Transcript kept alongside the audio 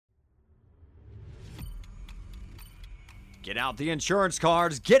Get out the insurance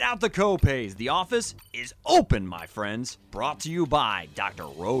cards, get out the copays. The office is open, my friends. Brought to you by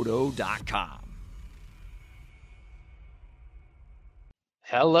drroto.com.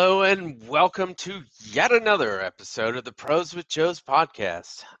 Hello and welcome to yet another episode of the Pros with Joe's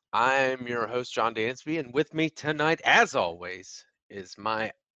podcast. I'm your host, John Dansby, and with me tonight, as always, is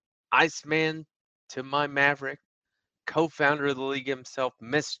my Iceman to my Maverick, co-founder of the league himself,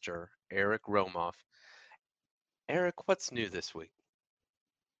 Mr. Eric Romoff. Eric, what's new this week?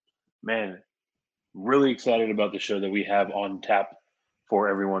 Man, really excited about the show that we have on tap for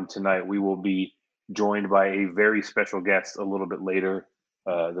everyone tonight. We will be joined by a very special guest a little bit later,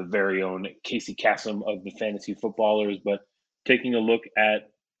 the very own Casey Kasem of the Fantasy Footballers. But taking a look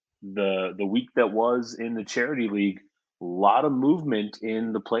at the week that was in the Charity League, a lot of movement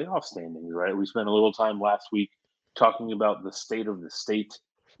in the playoff standings, right? We spent a little time last week talking about the state of the state,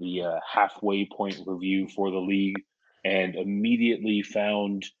 the halfway point review for the league, and immediately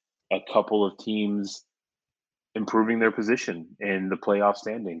found a couple of teams improving their position in the playoff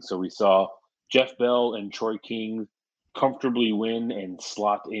standings. So we saw Jeff Bell and Troy King comfortably win and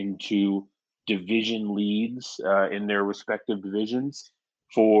slot into division leads in their respective divisions.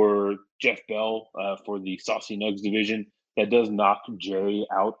 For Jeff Bell, for the Saucy Nugs division, that does knock Jay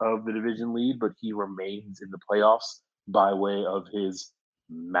out of the division lead, but he remains in the playoffs by way of his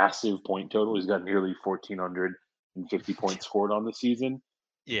massive point total. He's got nearly 1,450 points scored on the season.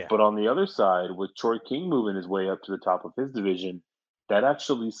 Yeah. But on the other side, with Troy King moving his way up to the top of his division, that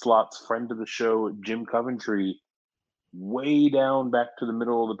actually slots friend of the show, Jim Coventry, way down back to the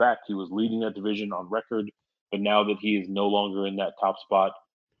middle of the pack. He was leading that division on record, but now that he is no longer in that top spot,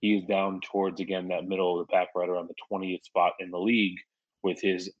 he is down towards, again, that middle of the pack, right around the 20th spot in the league with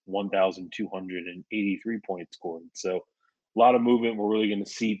his 1,283 points scored. So a lot of movement. We're really going to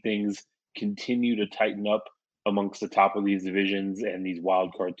see things continue to tighten up amongst the top of these divisions and these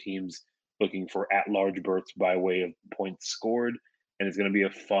wild card teams looking for at-large berths by way of points scored. And it's going to be a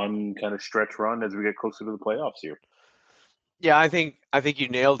fun kind of stretch run as we get closer to the playoffs here. Yeah, I think you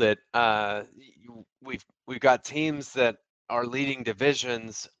nailed it. We've got teams that are leading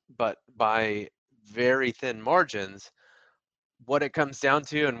divisions, but by very thin margins. What it comes down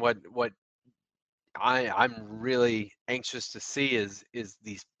to, and what I'm really anxious to see is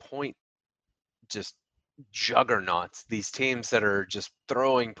these point just juggernauts. These teams that are just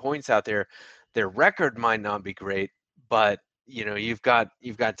throwing points out there. Their record might not be great, but you've got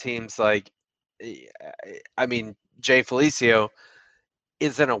teams like, I mean, Jay Felicio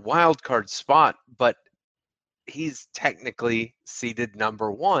is in a wild card spot, but he's technically seeded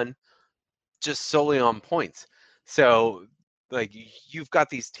number one just solely on points. So like you've got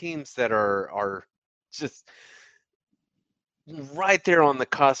these teams that are just right there on the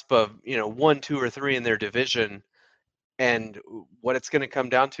cusp of 1, 2, or 3 in their division, and what it's going to come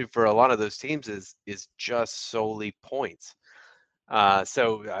down to for a lot of those teams is just solely points.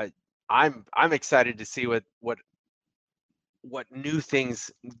 So I'm excited to see what new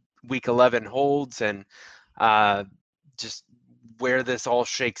things week 11 holds, and just where this all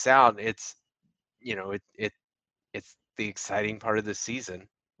shakes out. It's it's the exciting part of the season,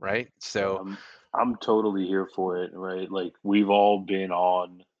 right? So I'm totally here for it, right? Like, we've all been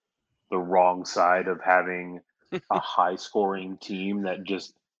on the wrong side of having a high scoring team that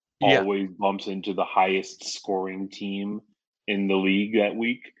just always bumps into the highest scoring team in the league that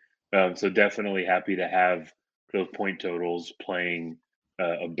week. So definitely happy to have those point totals playing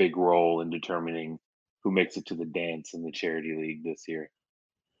a big role in determining who makes it to the dance in the Charity League this year.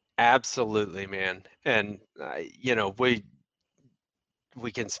 Absolutely, man. And we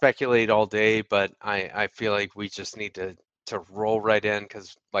can speculate all day, but I feel like we just need to roll right in,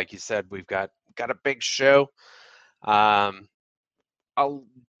 because like you said, we've got a big show. A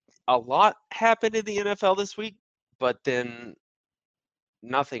lot happened in the NFL this week, but then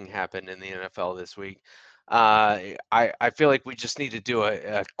nothing happened in the NFL this week. I feel like we just need to do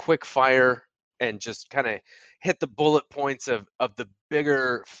a quick fire and just kind of hit the bullet points of the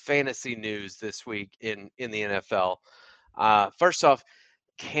bigger fantasy news this week in the NFL. First off,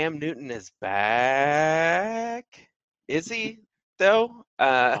 Cam Newton is back. Is he though?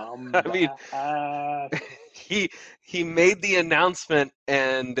 I mean, he made the announcement,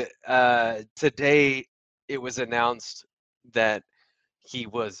 and today it was announced that he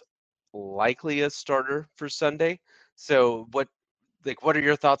was likely a starter for Sunday. So what are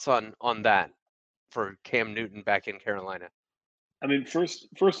your thoughts on that for Cam Newton back in Carolina? I mean, first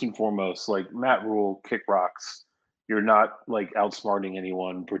and foremost, like, Matt Rule, kick rocks. You're not like outsmarting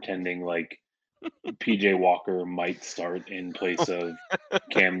anyone pretending like PJ Walker might start in place of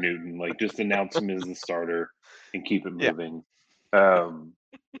Cam Newton. Like, just announce him as the starter. and keep it Yeah. moving. Um,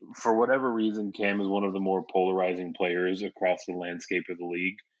 for whatever reason, Cam is one of the more polarizing players across the landscape of the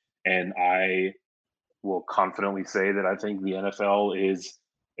league, and I will confidently say that I think the NFL is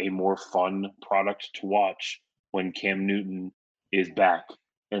a more fun product to watch when Cam Newton is back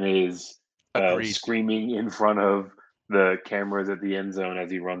and is Agreed. screaming in front of the cameras at the end zone as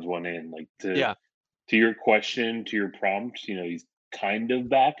he runs one in. Like Yeah. to your question, to your prompt, he's kind of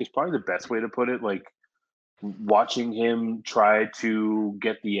back is probably the best way to put it. Like watching him try to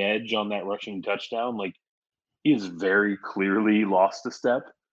get the edge on that rushing touchdown, like he has very clearly lost a step.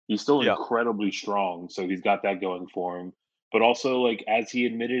 He's still Yeah. incredibly strong, so he's got that going for him. But also, like as he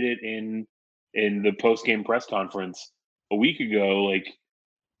admitted it in the post game press conference a week ago, like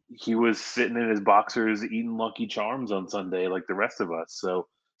he was sitting in his boxers eating Lucky Charms on Sunday, like the rest of us. So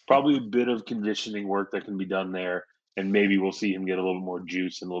probably a bit of conditioning work that can be done there, and maybe we'll see him get a little bit more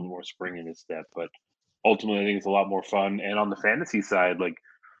juice and a little more spring in his step. But ultimately, I think it's a lot more fun. And on the fantasy side, like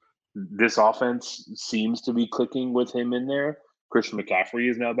this offense seems to be clicking with him in there. Christian McCaffrey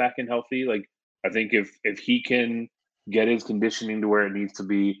is now back and healthy. Like I think if he can get his conditioning to where it needs to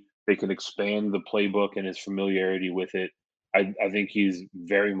be, they can expand the playbook and his familiarity with it. I think he's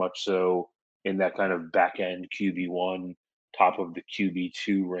very much so in that kind of back end QB1, top of the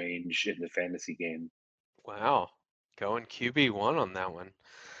QB2 range in the fantasy game. Wow. Going QB1 on that one.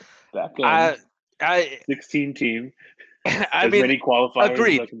 Back end, I I 16 team, I as mean, many qualifiers as I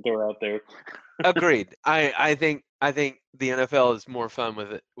agreed. can throw out there. Agreed. I think the NFL is more fun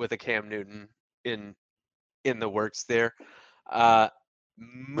with a Cam Newton in the works there. Uh,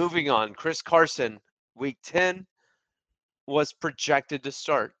 moving on, Chris Carson, week 10 was projected to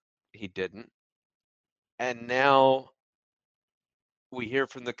start. He didn't. And now we hear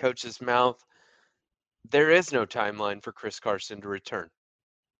from the coach's mouth there is no timeline for Chris Carson to return.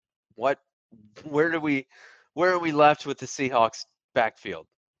 What where do we where are we left with the Seahawks backfield?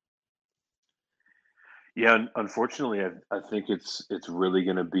 Yeah, unfortunately, I think it's really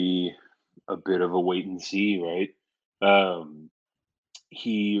going to be a bit of a wait and see, right?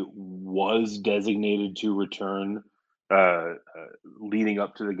 He was designated to return leading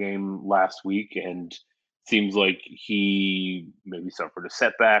up to the game last week, and seems like he maybe suffered a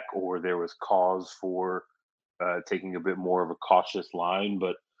setback or there was cause for taking a bit more of a cautious line.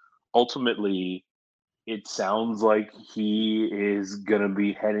 But ultimately, it sounds like he is going to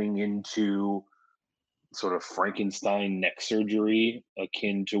be heading into sort of Frankenstein neck surgery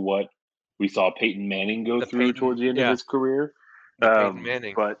akin to what we saw Peyton Manning go The through Peyton, towards the end of yeah, his career. the Peyton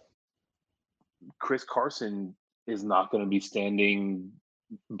Manning. But Chris Carson is not going to be standing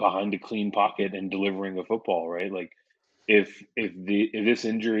behind a clean pocket and delivering a football, right? Like if this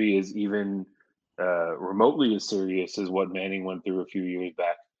injury is even remotely as serious as what Manning went through a few years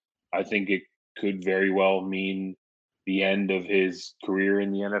back, I think it could very well mean the end of his career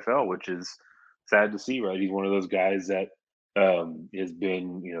in the NFL, which is sad to see, right? He's one of those guys that has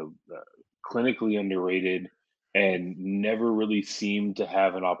been, clinically underrated and never really seemed to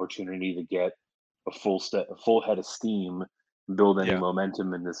have an opportunity to get a full head of steam, build any Yeah.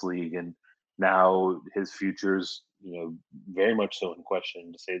 momentum in this league, and now his future's very much so in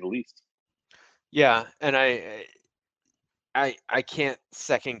question, to say the least. Yeah, and I can't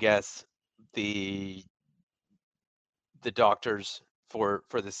second guess the doctors for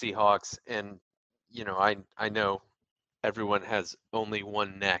the Seahawks, and I know everyone has only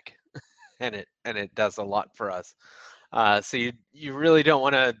one neck, and it does a lot for us. So you really don't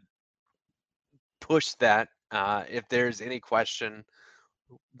want to push that. If there's any question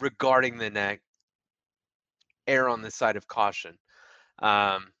regarding the neck, err on the side of caution.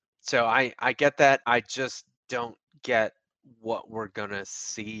 So I get that. I just don't get what we're gonna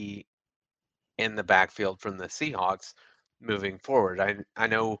see in the backfield from the Seahawks moving forward. I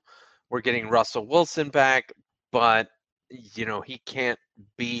know we're getting Russell Wilson back, but he can't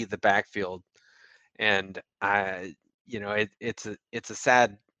be the backfield, and it's a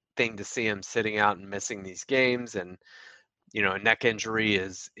sad thing to see him sitting out and missing these games, and a neck injury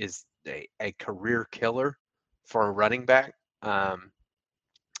is a career killer for a running back.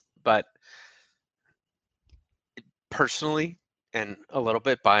 But personally, and a little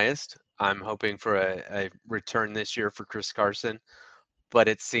bit biased, I'm hoping for a return this year for Chris Carson. But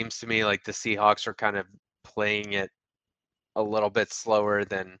it seems to me like the Seahawks are kind of playing it a little bit slower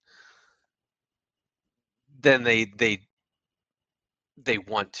than they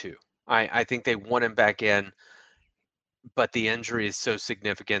want to. I think they want him back in, but the injury is so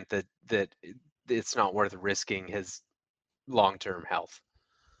significant that it's not worth risking his long-term health.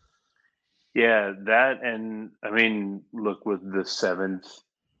 Yeah, that, and I mean, look, with the seventh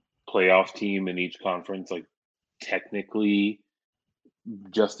playoff team in each conference, like technically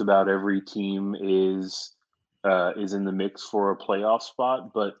just about every team is in the mix for a playoff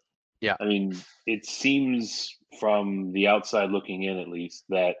spot. But Yeah. I mean, it seems from the outside looking in, at least,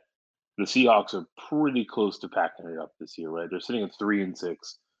 that the Seahawks are pretty close to packing it up this year, right? They're sitting at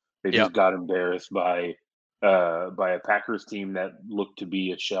 3-6. They Yep. just got embarrassed by a Packers team that looked to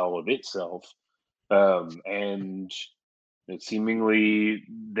be a shell of itself, and seemingly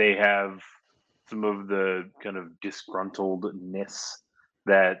they have some of the kind of disgruntledness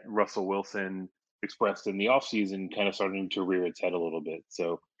that Russell Wilson expressed in the offseason kind of starting to rear its head a little bit.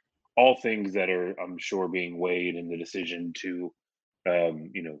 So all things that are, I'm sure, being weighed in the decision to,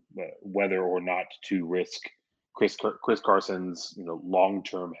 whether or not to risk Chris Carson's,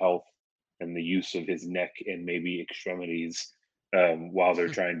 long-term health and the use of his neck and maybe extremities while they're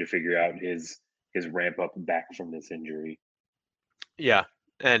trying to figure out his ramp up back from this injury. Yeah.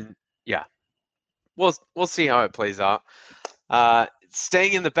 And yeah, we'll see how it plays out.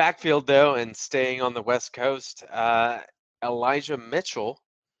 Staying in the backfield though, and staying on the West Coast, Elijah Mitchell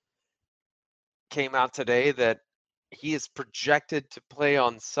came out today that he is projected to play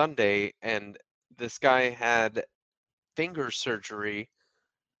on Sunday, and this guy had finger surgery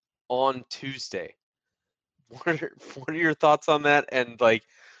on Tuesday. What are your thoughts on that? And like,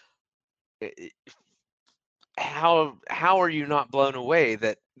 how are you not blown away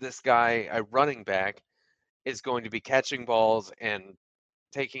that this guy, a running back, is going to be catching balls and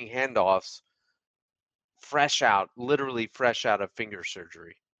taking handoffs literally fresh out of finger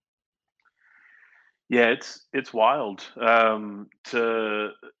surgery? Yeah, it's wild.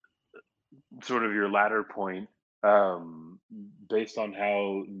 To sort of your latter point, um, based on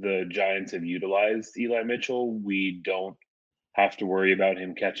how the Giants have utilized Eli Mitchell, we don't have to worry about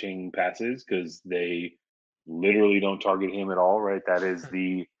him catching passes because they literally don't target him at all, right? That is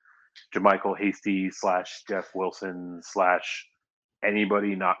the Jermichael Hasty slash Jeff Wilson slash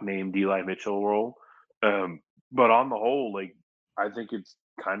anybody not named Eli Mitchell role. But on the whole, like, I think it's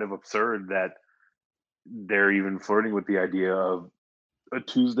kind of absurd that they're even flirting with the idea of a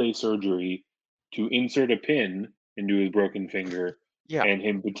Tuesday surgery to insert a pin into his broken finger Yeah. and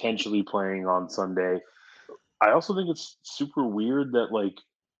him potentially playing on Sunday. I also think it's super weird that, like,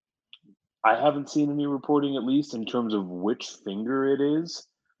 I haven't seen any reporting, at least in terms of which finger it is.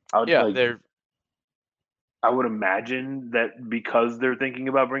 I would Yeah, like I would imagine that because they're thinking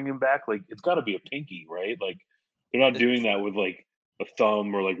about bringing him back, like, it's got to be a pinky, right? Like, they're not doing it's that with like a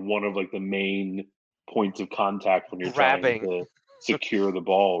thumb or like one of like the main points of contact when you're trying grabbing to secure the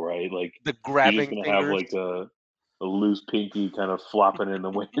ball, right? Like, the you're just grabbing gonna have fingers. like a loose pinky kind of flopping in the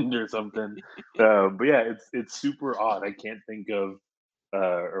wind or something. But yeah, it's super odd. I can't think of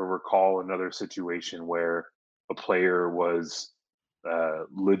or recall another situation where a player was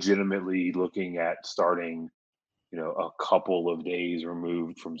legitimately looking at starting, a couple of days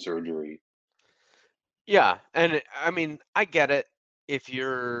removed from surgery. Yeah, and I mean, I get it. If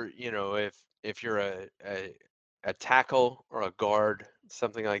you're, if you're a tackle or a guard,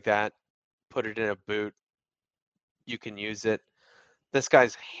 something like that, put it in a boot, you can use it. This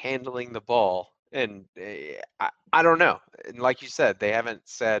guy's handling the ball, and I don't know. And like you said, they haven't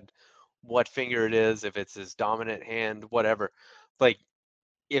said what finger it is, if it's his dominant hand, whatever. Like,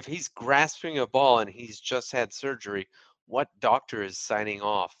 if he's grasping a ball and he's just had surgery, what doctor is signing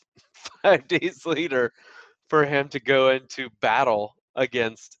off 5 days later for him to go into battle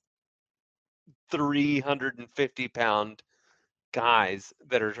against 350-pound guys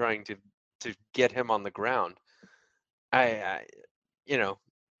that are trying to get him on the ground? I you know,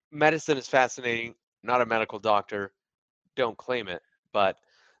 medicine is fascinating. Not a medical doctor. Don't claim it, but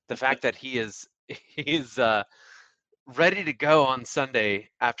the fact that he's ready to go on Sunday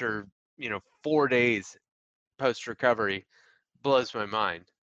after 4 days post recovery blows my mind.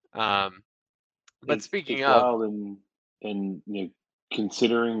 Um, but It's speaking of, wild, and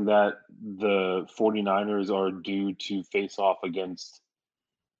considering that the 49ers are due to face off against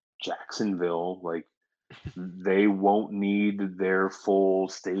Jacksonville, like, they won't need their full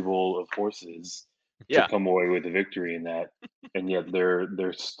stable of horses to yeah, come away with a victory in that, and yet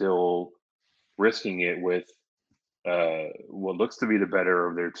they're still risking it with what looks to be the better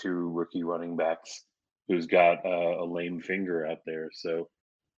of their two rookie running backs, who's got a lame finger out there. So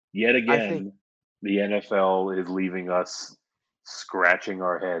yet I think again, the NFL is leaving us scratching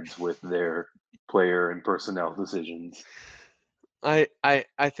our heads with their player and personnel decisions. I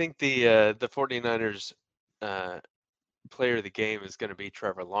think the 49ers uh, player of the game is going to be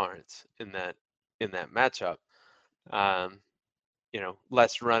Trevor Lawrence in that matchup. Um,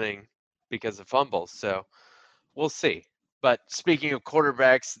 less running because of fumbles. So we'll see. But speaking of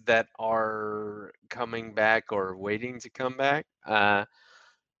quarterbacks that are coming back or waiting to come back,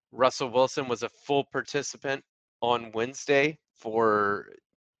 Russell Wilson was a full participant on Wednesday for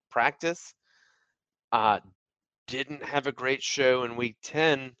practice. Didn't have a great show in week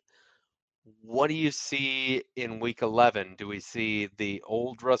 10. What do you see in week 11? Do we see the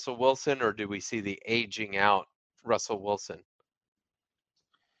old Russell Wilson or do we see the aging out Russell Wilson?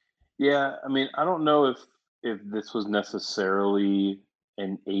 Yeah, I mean, I don't know if this was necessarily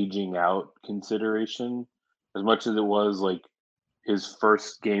an aging out consideration as much as it was like his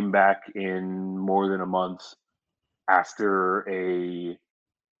first game back in more than a month after a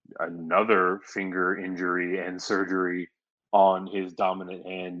another finger injury and surgery on his dominant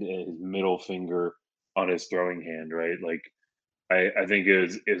hand, his middle finger on his throwing hand, right? Like I think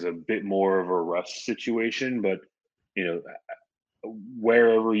is a bit more of a rush situation, but you know,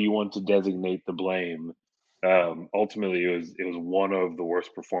 wherever you want to designate the blame, ultimately it was one of the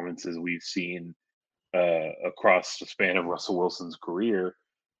worst performances we've seen across the span of Russell Wilson's career,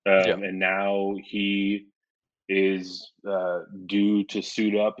 Yeah. and now he is due to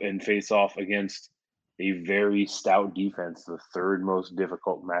suit up and face off against a very stout defense, the third most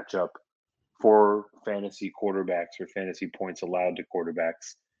difficult matchup for fantasy quarterbacks or fantasy points allowed to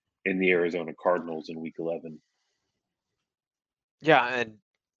quarterbacks in the Arizona Cardinals in Week 11. Yeah, and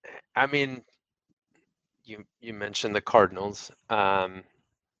I mean, you mentioned the Cardinals, and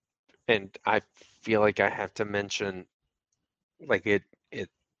I feel like I have to mention, like it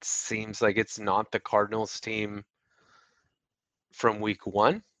seems like it's not the Cardinals team from week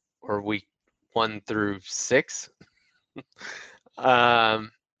 1 or week 1 through 6.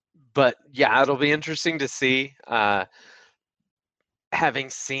 Um, but yeah, it'll be interesting to see. Having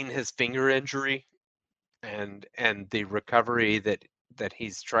seen his finger injury and the recovery that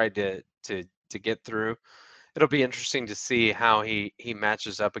he's tried to get through, it'll be interesting to see how he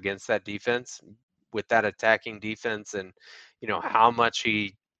matches up against that defense with that attacking defense, and how much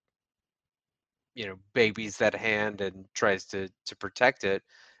he babies that hand and tries to protect it,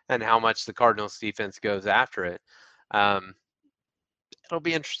 and how much the Cardinals defense goes after it. Um, it'll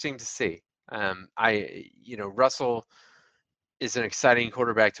be interesting to see. Russell is an exciting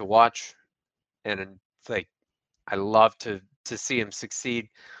quarterback to watch, and it's like I love to see him succeed,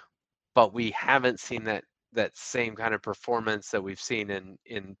 but we haven't seen that same kind of performance that we've seen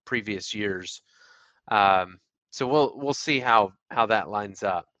in previous years. So we'll see how that lines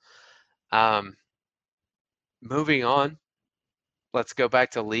up. Um, moving on, let's go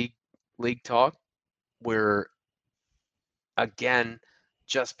back to league talk. We're again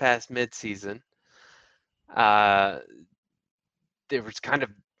just past midseason. There was kind of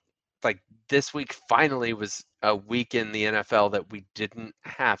like this week finally was a week in the NFL that we didn't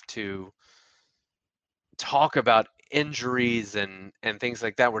have to talk about injuries and things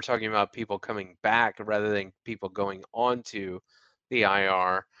like that. We're talking about people coming back rather than people going on to the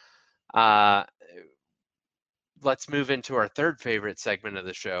IR. Uh, let's move into our third favorite segment of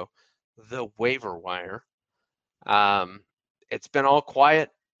the show, the waiver wire. It's been all quiet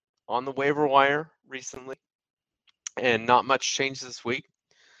on the waiver wire recently, and not much change this week.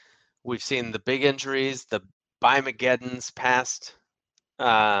 We've seen the big injuries, the Bimageddons passed.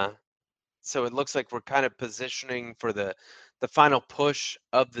 So it looks like we're kind of positioning for the final push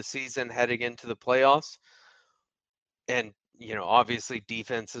of the season heading into the playoffs. And obviously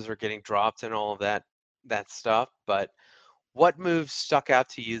defenses are getting dropped and all of that stuff. But what moves stuck out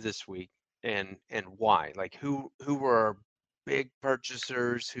to you this week, and why? Like who were our big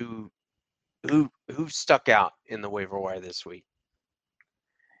purchasers? Who stuck out in the waiver wire this week?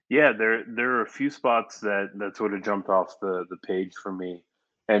 Yeah, there are a few spots that sort of jumped off the page for me.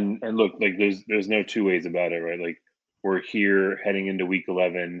 And look, like there's no two ways about it, right? Like we're here heading into week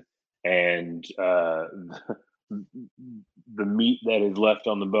 11 and the meat that is left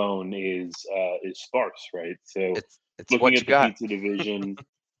on the bone is sparse, right? So It's looking what at you the got. pizza division,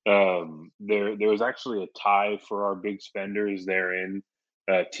 there was actually a tie for our big spenders therein.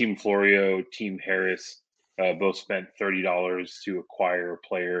 Team Florio, Team Harris both spent $30 to acquire a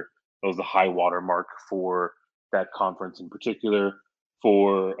player. That was the high water mark for that conference in particular.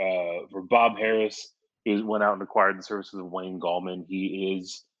 For Bob Harris, he went out and acquired the services of Wayne Gallman. He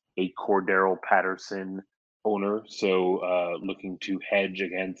is a Cordero Patterson owner, so looking to hedge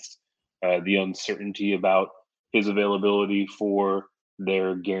against the uncertainty about his availability for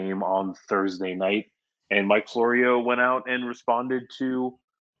their game on Thursday night. And Mike Florio went out and responded to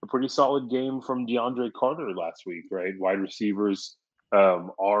a pretty solid game from DeAndre Carter last week, right? Wide receivers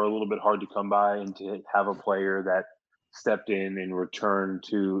are a little bit hard to come by, and to have a player that stepped in and returned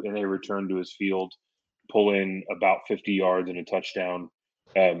to his field pull in about 50 yards and a touchdown.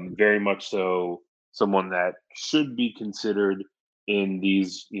 Very much so someone that should be considered in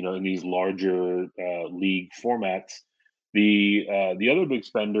these, in these larger league formats. The other big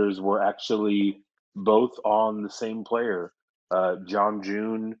spenders were actually both on the same player. John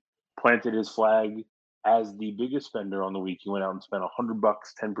June planted his flag as the biggest spender on the week. He went out and spent $100,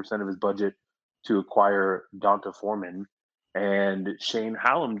 10% of his budget to acquire Donta Foreman, and Shane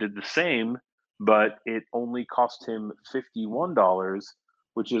Hallam did the same, but it only cost him $51,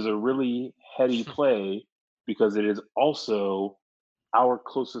 which is a really heady play because it is also our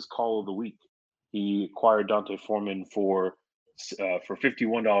closest call of the week. He acquired Donta Foreman for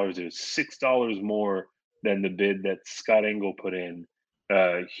 $51. It was $6 more than the bid that Scott Engel put in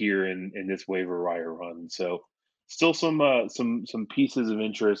here in this waiver wire run. So still some pieces of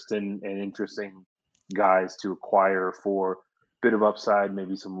interest and interesting guys to acquire for a bit of upside,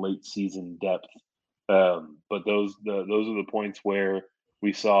 maybe some late season depth. But those are the points where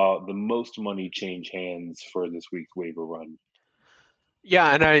we saw the most money change hands for this week's waiver run.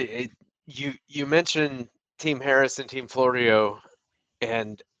 Yeah, and you mentioned Team Harris and Team Florio,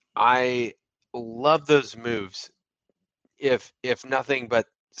 and I love those moves. If nothing but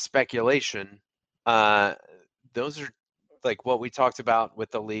speculation, those are like what we talked about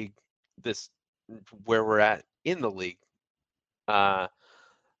with the league, this where we're at in the league.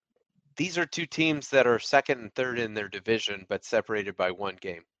 These are two teams that are second and third in their division, but separated by one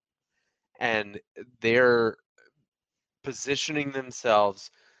game. And they're positioning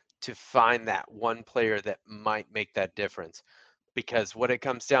themselves to find that one player that might make that difference. Because what it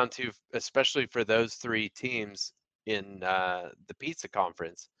comes down to, especially for those three teams in the Pizza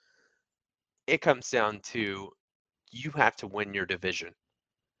Conference, it comes down to you have to win your division.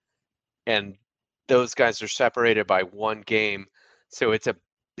 And those guys are separated by one game. So it's a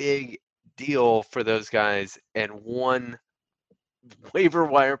big deal for those guys, and one waiver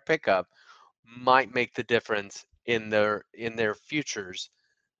wire pickup might make the difference in their futures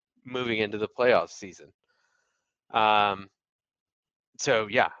moving into the playoff season. So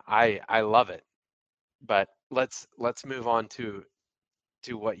yeah, I love it. But let's move on to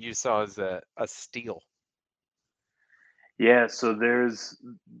what you saw as a steal. Yeah, so there's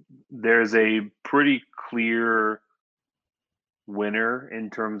a pretty clear winner in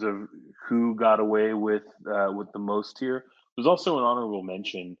terms of who got away with the most here. There's also an honorable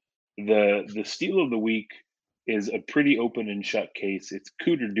mention. The steal of the week is a pretty open and shut case. It's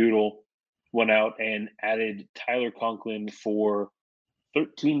Cooter Doodle went out and added Tyler Conklin for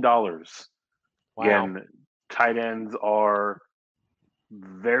 $13. Wow. Again, tight ends are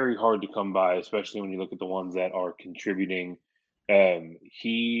very hard to come by, especially when you look at the ones that are contributing.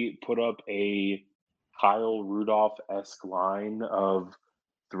 He put up a Kyle Rudolph-esque line of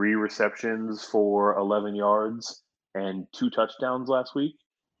 3 receptions for 11 yards and 2 touchdowns last week.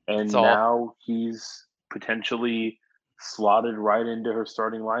 And now he's potentially slotted right into her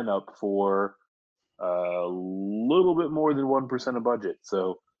starting lineup for a little bit more than 1% of budget.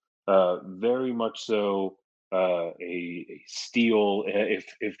 So very much so a steal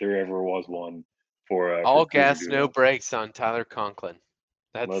if there ever was one for all for gas, Doodle. no brakes on Tyler Conklin.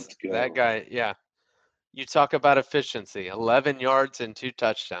 Let's go. That guy. Yeah, you talk about efficiency. 11 yards and 2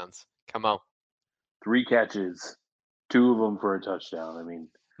 touchdowns. Come on. 3 catches, 2 of them for a touchdown. I mean,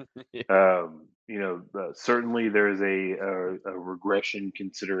 certainly there's a regression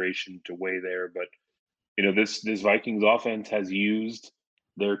consideration to weigh there, but this Vikings offense has used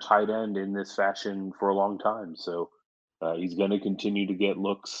their tight end in this fashion for a long time. So he's going to continue to get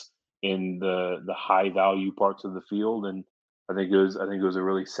looks in the high value parts of the field, and I think it was a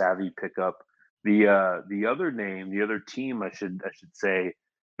really savvy pickup. The other team I should say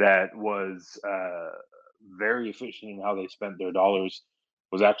that was very efficient in how they spent their dollars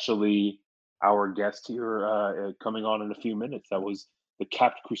was actually our guest here coming on in a few minutes. That was the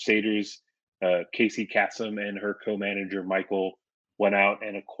Capped Crusaders. Casey Kasem and her co-manager Michael went out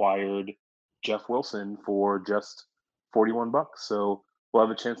and acquired Jeff Wilson for just $41. So we'll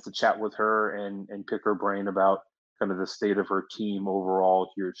have a chance to chat with her and pick her brain about kind of the state of her team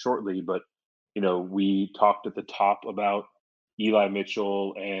overall here shortly. But we talked at the top about Eli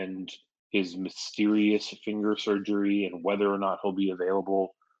Mitchell and his mysterious finger surgery and whether or not he'll be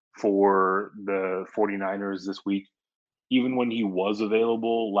available for the 49ers this week. Even when he was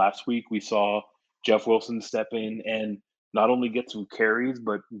available last week, we saw Jeff Wilson step in and not only get some carries,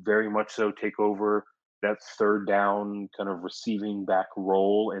 but very much so take over that third down kind of receiving back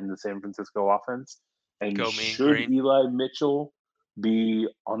role in the San Francisco offense. And should Eli Mitchell be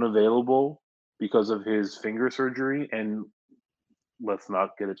unavailable because of his finger surgery, and let's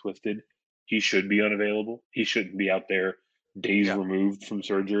not get it twisted, he should be unavailable. He shouldn't be out there days Yeah. removed from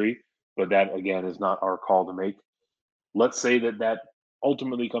surgery. But that, again, is not our call to make. Let's say that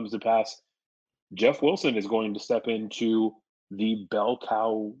ultimately comes to pass. Jeff Wilson is going to step into the bell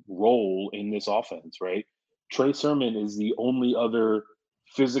cow role in this offense, right? Trey Sermon is the only other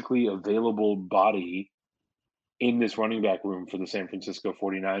physically available body in this running back room for the San Francisco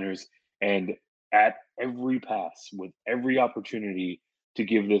 49ers. And at every pass, with every opportunity to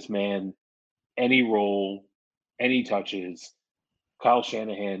give this man any role, any touches, Kyle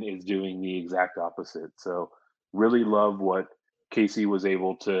Shanahan is doing the exact opposite. So really love what Casey was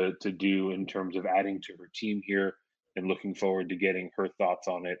able to do in terms of adding to her team here, and looking forward to getting her thoughts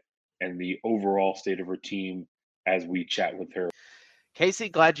on it and the overall state of her team as we chat with her. Casey,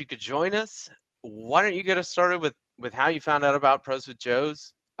 glad you could join us. Why don't you get us started with how you found out about Pros with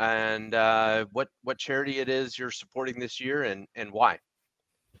Joes, and what charity it is you're supporting this year, and why?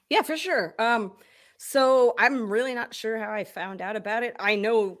 Yeah, for sure. So I'm really not sure how I found out about it. I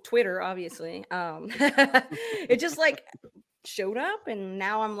know Twitter, obviously. It just like showed up, and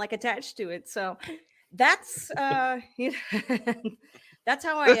now I'm like attached to it. So that's that's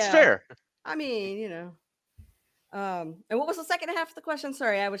how I. That's fair. I mean, and what was the second half of the question?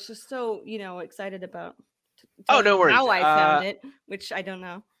 Sorry, I was just so excited about. No worries. How I found it, which I don't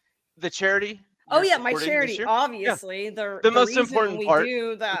know. The charity. Oh yeah, my charity, obviously. Yeah. The most important part. We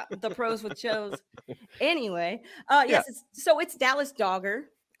do the Pros with Joes. Anyway, yes, it's Dallas Dogger.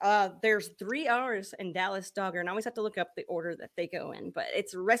 There's 3 R's in Dallas Dogger, and I always have to look up the order that they go in, but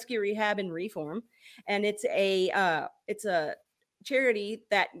it's rescue, rehab, and reform, and it's a charity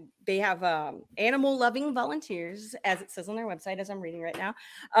that they have animal loving volunteers, as it says on their website, as I'm reading right now.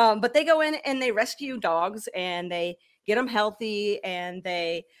 But they go in and they rescue dogs, and they get them healthy, and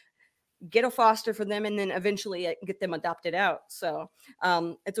they get a foster for them, and then eventually get them adopted out. So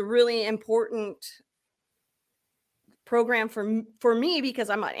it's a really important program for me,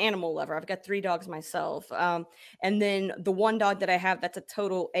 because I'm an animal lover. I've got 3 dogs myself. And then the one dog that I have that's a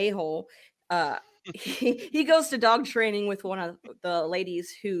total a-hole, he goes to dog training with one of the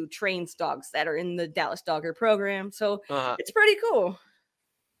ladies who trains dogs that are in the Dallas Dogger program. So it's pretty cool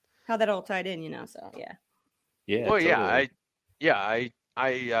how that all tied in, So yeah. Well, totally.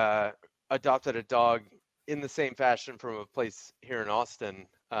 I adopted a dog in the same fashion from a place here in Austin,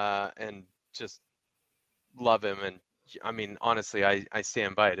 and just love him. And I mean, honestly, I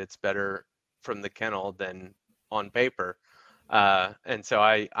stand by it. It's better from the kennel than on paper. And so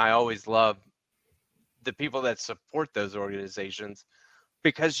I always love the people that support those organizations,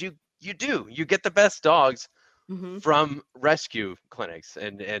 because you get the best dogs from rescue clinics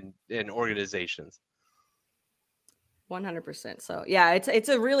and organizations. 100%. So yeah, it's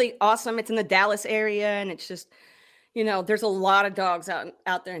a really awesome. It's in the Dallas area, and it's just, there's a lot of dogs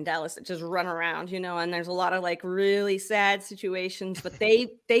out there in Dallas that just run around, and there's a lot of like really sad situations, but they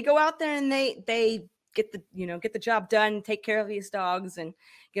go out there and they get the job done, take care of these dogs, and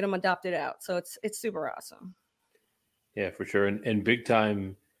get them adopted out. So it's super awesome. Yeah, for sure. And big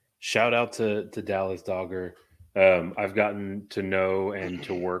time shout out to Dallas Dogger. I've gotten to know and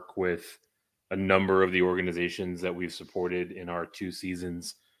to work with a number of the organizations that we've supported in our 2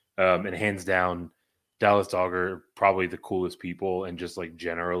 seasons. And hands down, Dallas Dogger, probably the coolest people, and just like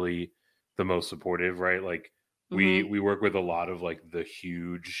generally the most supportive, right? Like we work with a lot of like the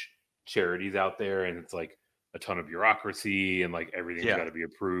huge charities out there, and it's like a ton of bureaucracy, and like everything's got to be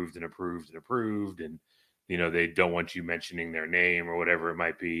approved and approved and approved. And, they don't want you mentioning their name or whatever it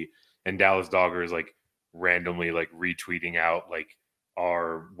might be. And Dallas Dogger is like randomly like retweeting out like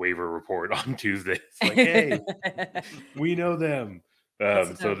our waiver report on Tuesday. It's like, hey, we know them.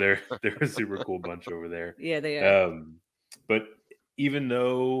 So they're a super cool bunch over there. Yeah, they are. But even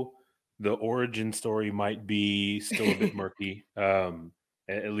though the origin story might be still a bit murky,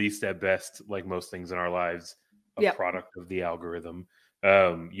 at least at best, like most things in our lives, a product of the algorithm,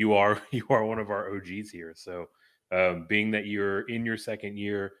 you are one of our OGs here. So being that you're in your second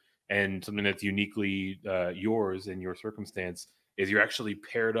year, and something that's uniquely yours in your circumstance is you're actually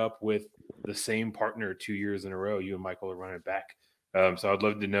paired up with the same partner 2 years in a row. You and Michael are running it back. So I'd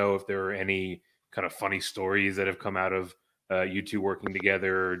love to know if there are any kind of funny stories that have come out of you two working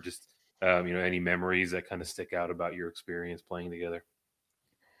together, or just any memories that kind of stick out about your experience playing together.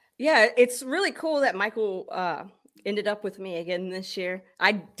 Yeah, it's really cool that Michael ended up with me again this year.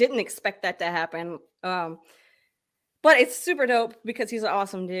 I didn't expect that to happen. But it's super dope because he's an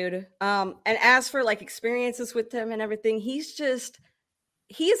awesome dude. And as for like experiences with him and everything, he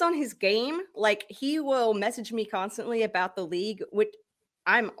is on his game. Like, he will message me constantly about the league, which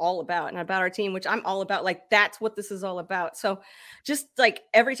I'm all about and about our team, which I'm all about. Like, that's what this is all about. So just like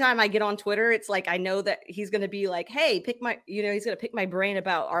every time I get on Twitter, it's like I know that he's going to be like, hey, pick my, he's going to pick my brain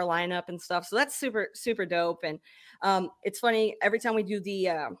about our lineup and stuff. So that's super, super dope. And it's funny, every time we do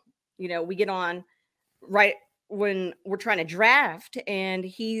the, we get on right when we're trying to draft, and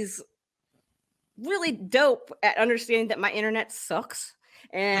he's really dope at understanding that my internet sucks.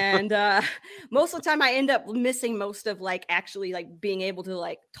 And most of the time I end up missing most of like actually like being able to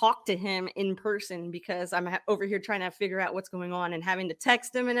like talk to him in person, because I'm over here trying to figure out what's going on and having to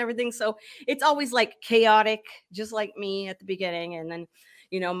text him and everything. So it's always like chaotic, just like me at the beginning. And then,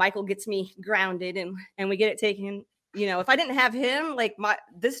 Michael gets me grounded and we get it taken. If I didn't have him, like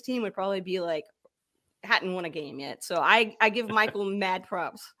this team would probably be like, hadn't won a game yet. So I give Michael mad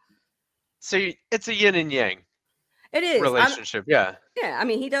props. So it's a yin and yang. It is relationship. Yeah. Yeah. I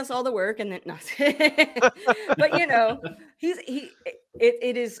mean, he does all the work, and then no. But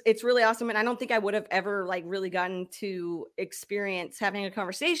it's really awesome. And I don't think I would have ever like really gotten to experience having a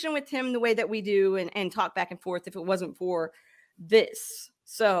conversation with him the way that we do and talk back and forth if it wasn't for this.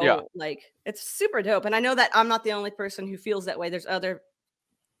 So like, it's super dope. And I know that I'm not the only person who feels that way. There's other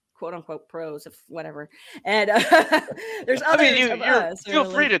quote unquote pros, if whatever. And there's others. I mean, feel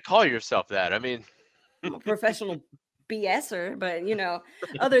free to call yourself that. I mean, I'm a professional BSer, but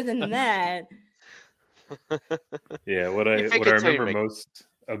other than that. Yeah, what I remember most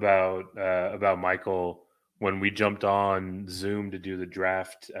about Michael when we jumped on Zoom to do the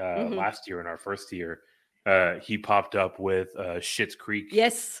draft last year in our first year, he popped up with Schitt's Creek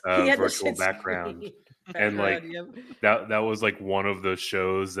virtual background. And like that was like one of the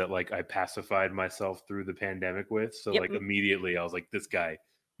shows that like I pacified myself through the pandemic with. So like immediately I was like,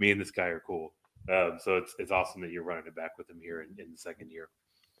 me and this guy are cool. So it's awesome that you're running it back with him here in the second year.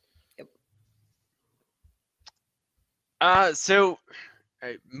 Yep. So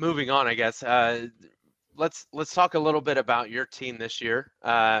moving on, I guess. Let's talk a little bit about your team this year.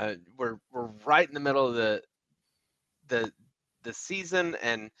 We're right in the middle of the season,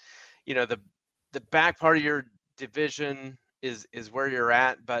 and the back part of your division is where you're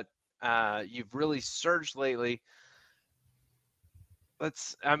at, but you've really surged lately.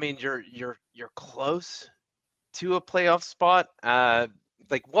 You're close to a playoff spot.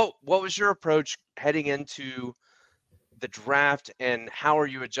 Like what was your approach heading into the draft, and how are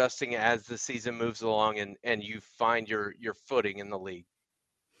you adjusting as the season moves along and you find your footing in the league?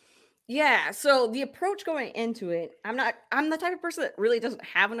 Yeah, so the approach going into it, I'm the type of person that really doesn't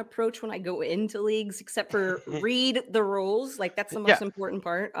have an approach when I go into leagues, except for read the rules. Like that's the most important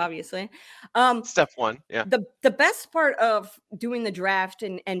part, obviously. Step one, yeah. The best part of doing the draft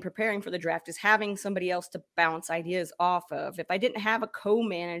and preparing for the draft is having somebody else to bounce ideas off of. If I didn't have a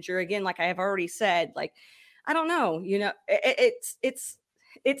co-manager, again, like I have already said, like I don't know,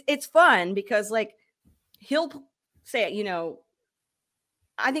 it's fun because like he'll say,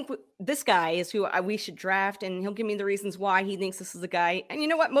 I think this guy is who we should draft, and he'll give me the reasons why he thinks this is the guy. And you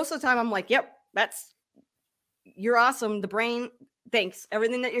know what? Most of the time I'm like, yep, you're awesome. The brain, thanks.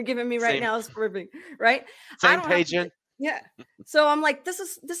 Everything that you're giving me right now is perfect, right? Same page in. Yeah. So I'm like, this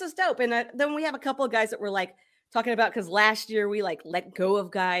is dope. And then we have a couple of guys that we're like talking about, because last year we like let go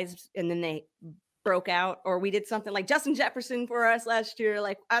of guys and then they broke out, or we did something like Justin Jefferson for us last year.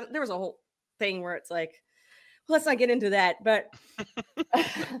 Like there was a whole thing where it's like, let's not get into that, but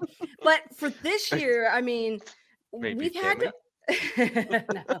for this year, I mean, we've had to.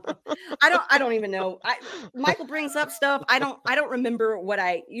 No, I don't even know. Michael brings up stuff. I don't remember what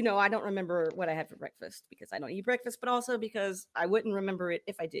I don't remember what I had for breakfast, because I don't eat breakfast, but also because I wouldn't remember it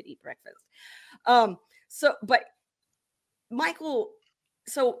if I did eat breakfast. But Michael.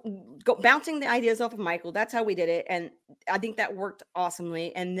 So bouncing the ideas off of Michael, that's how we did it. And I think that worked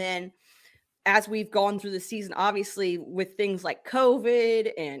awesomely. And then as we've gone through the season, obviously with things like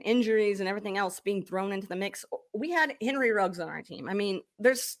COVID and injuries and everything else being thrown into the mix, we had Henry Ruggs on our team. I mean,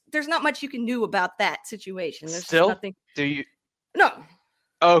 there's not much you can do about that situation. There's still nothing. Do you? No.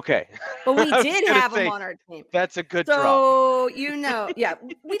 Okay. But we did have him on our team. That's a good drop. So, yeah,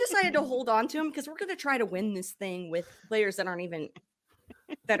 we decided to hold on to him because we're going to try to win this thing with players that aren't even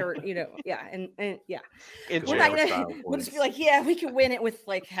that are, and yeah. We're not gonna, we'll just be like, yeah, we can win it with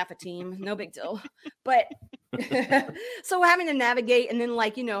like half a team. No big deal. But so having to navigate, and then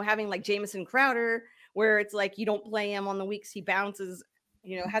like, having like Jamison Crowder, where it's like you don't play him on the weeks he bounces,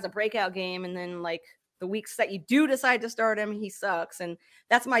 has a breakout game, and then like the weeks that you do decide to start him, he sucks. And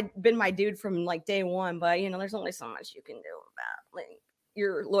that's been my dude from like day one. But there's only so much you can do about like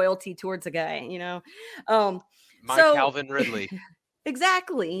your loyalty towards a guy, Calvin Ridley.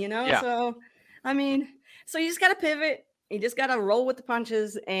 Exactly, Yeah. So I mean, so you just got to pivot You just got to roll with the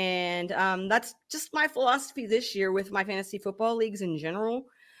punches. And that's just my philosophy this year with my fantasy football leagues in general.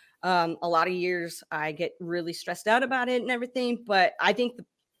 A lot of years I get really stressed out about it and everything. But I think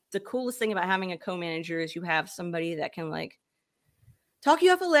the coolest thing about having a co-manager is you have somebody that can like talk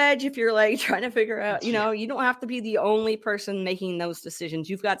you off a ledge if you're like trying to figure out, you know, you don't have to be the only person making those decisions.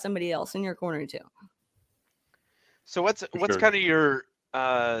 You've got somebody else in your corner too. So what's kind of your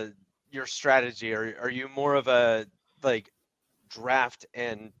strategy? Are you more of a like draft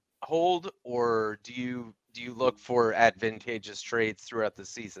and hold, or do you look for advantageous trades throughout the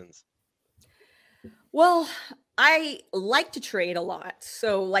seasons? Well, I like to trade a lot.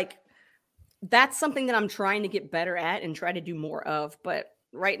 So like that's something that I'm trying to get better at and try to do more of. But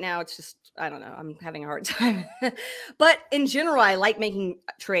right now it's just, I don't know, I'm having a hard time. But in general, I like making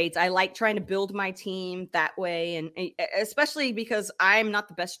trades. I like trying to build my team that way. And especially because I'm not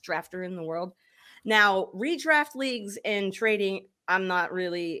the best drafter in the world. Now, redraft leagues and trading, I'm not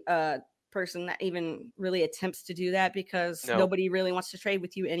really a person that even really attempts to do that because nobody really wants to trade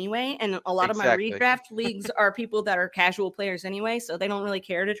with you anyway. And a lot of my redraft leagues are people that are casual players anyway, so they don't really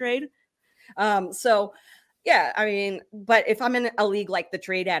care to trade. So yeah, I mean, but if I'm in a league like the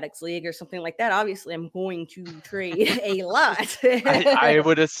Trade Addicts League or something like that, obviously I'm going to trade a lot. I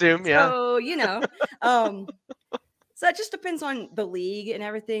would assume, yeah. So, you know, so it just depends on the league and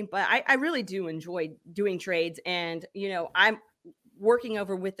everything. But I really do enjoy doing trades. And, you know, I'm working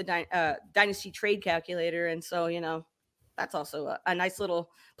over with the Dynasty Trade Calculator. And so, you know, that's also a nice little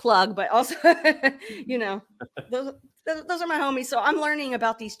plug. But also, you know, those are my homies. So I'm learning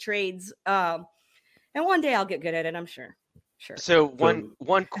about these trades. And one day I'll get good at it, I'm sure. Sure. So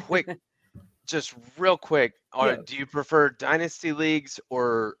one quick, just real quick, do you prefer dynasty leagues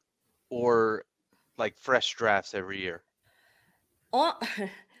or like fresh drafts every year? So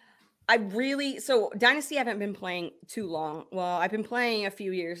dynasty I haven't been playing too long. Well, I've been playing a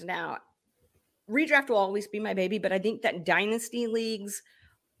few years now. Redraft will always be my baby, but I think that dynasty leagues,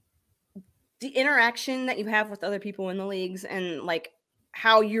 the interaction that you have with other people in the leagues and like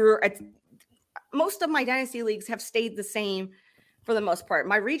how most of my dynasty leagues have stayed the same for the most part.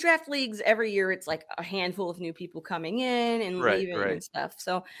 My redraft leagues every year, it's like a handful of new people coming in and leaving and stuff.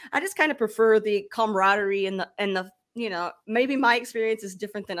 So I just kind of prefer the camaraderie and the, you know, maybe my experience is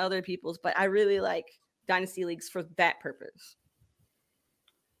different than other people's, but I really like dynasty leagues for that purpose.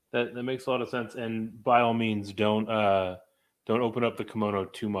 That makes a lot of sense. And by all means, don't open up the kimono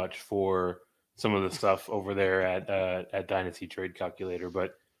too much for some of the stuff over there at Dynasty Trade Calculator.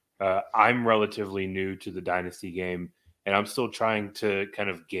 But I'm relatively new to the Dynasty game, and I'm still trying to kind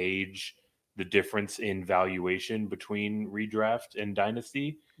of gauge the difference in valuation between redraft and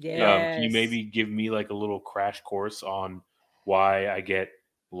Dynasty. Yes. Can you maybe give me like a little crash course on why I get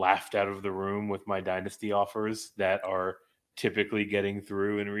laughed out of the room with my Dynasty offers that are typically getting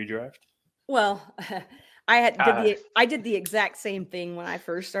through in redraft? Well, I did the exact same thing when I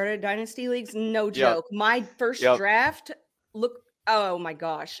first started Dynasty Leagues. No joke. My first draft, oh my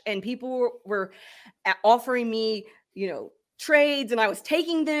gosh. And people were offering me, you know, trades, and I was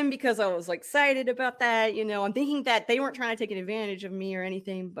taking them because I was like excited about that. You know, I'm thinking that they weren't trying to take advantage of me or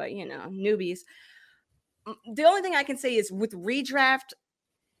anything, but you know, newbies. The only thing I can say is with redraft,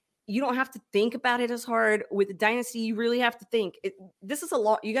 you don't have to think about it as hard. With Dynasty, you really have to think. This is a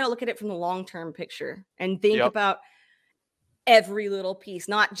lot. You got to look at it from the long-term picture and think about every little piece,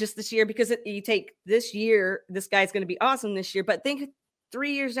 not just this year, because you take this year, this guy's going to be awesome this year, but think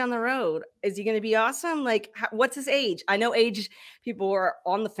 3 years down the road, is he going to be awesome? Like, what's his age? I know age, people are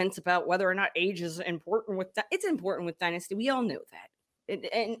on the fence about whether or not age is important it's important with Dynasty. We all know that.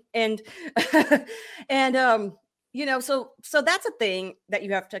 And you know, so that's a thing that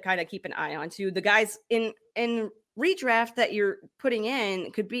you have to kind of keep an eye on too. The guys in redraft that you're putting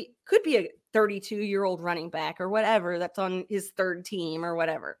in could be a 32-year-old running back or whatever that's on his third team or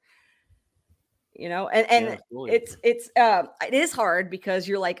whatever. You know, and it is hard because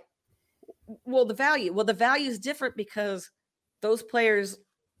you're like, the value is different because those players,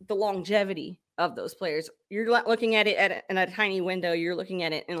 the longevity of those players, you're not looking at it in a tiny window. You're looking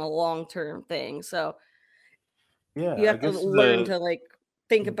at it in a long-term thing. So you have to learn to like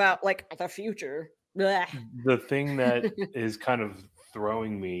think about like the future. Blah. The thing that is kind of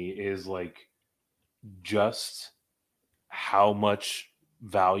throwing me is like just how much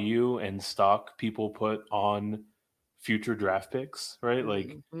value and stock people put on future draft picks, right?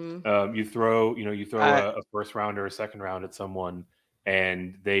 Like you throw a first round or a second round at someone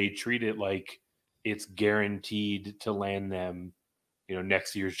and they treat it like it's guaranteed to land them, you know,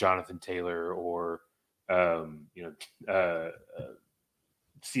 next year's Jonathan Taylor or CeeDee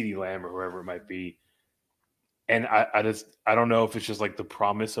Lamb or whoever it might be. And I don't know if it's just like the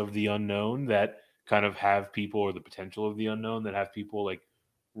promise of the unknown that kind of have people, or the potential of the unknown that have people like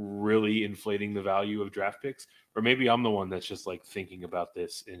really inflating the value of draft picks, or maybe I'm the one that's just like thinking about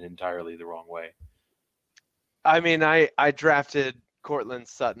this in entirely the wrong way. I mean, I drafted Cortland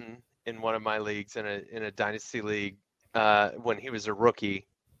Sutton in one of my leagues, in a dynasty league, when he was a rookie,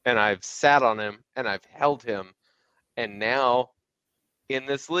 and I've sat on him and I've held him, and now in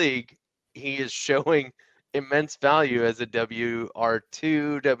this league he is showing immense value as a WR2,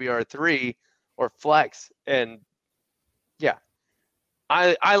 WR3, or flex. And yeah,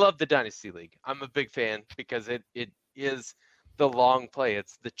 I love the dynasty league. I'm a big fan because it is the long play.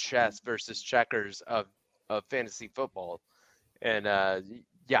 It's the chess versus checkers of fantasy football. And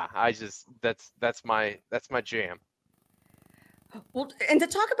yeah, that's my jam. Well, and to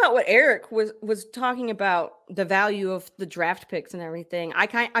talk about what Eric was talking about, the value of the draft picks and everything,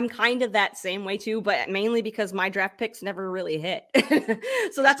 I'm kind of that same way too, but mainly because my draft picks never really hit.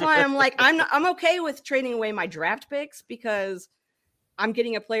 So that's why I'm like, I'm okay with trading away my draft picks, because I'm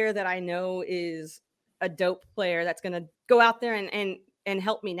getting a player that I know is a dope player that's going to go out there and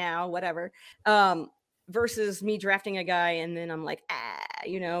help me now, whatever. Versus me drafting a guy and then I'm like,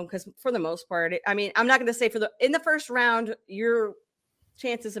 because for the most part, I mean, I'm not going to say in the first round, your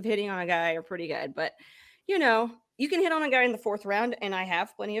chances of hitting on a guy are pretty good, but you can hit on a guy in the fourth round, and I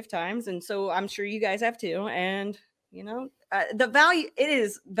have plenty of times. And so I'm sure you guys have too. And the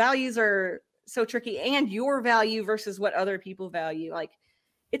values are so tricky, and your value versus what other people value. Like,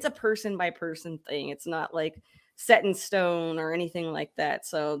 it's a person by person thing. It's not like set in stone or anything like that.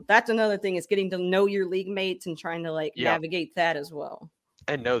 So that's another thing, is getting to know your league mates and trying to navigate that as well.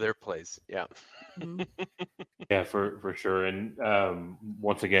 And know their plays. Yeah. Mm-hmm. Yeah, for sure. And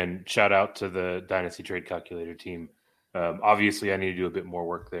once again, shout out to the Dynasty Trade Calculator team. Obviously, I need to do a bit more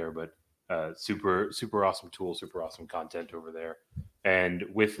work there, but super awesome tool, super awesome content over there. And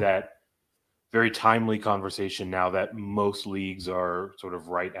with that very timely conversation, now that most leagues are sort of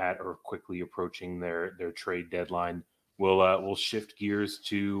right at or quickly approaching their trade deadline, we'll shift gears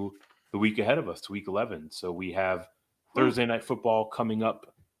to the week ahead of us, to week 11. So we have Thursday night football coming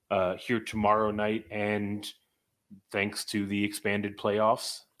up here tomorrow night, and thanks to the expanded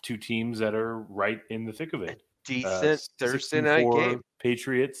playoffs, two teams that are right in the thick of it. Decent Thursday night game.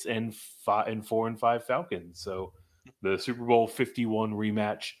 Patriots and 4-5 Falcons. So the Super Bowl 51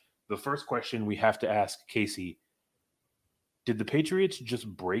 rematch. The first question we have to ask, Casey, did the Patriots just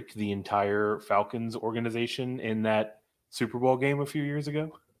break the entire Falcons organization in that Super Bowl game a few years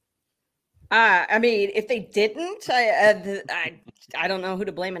ago? I mean, if they didn't, I don't know who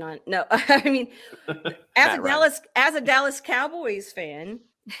to blame it on. No, I mean, as a Dallas Cowboys fan,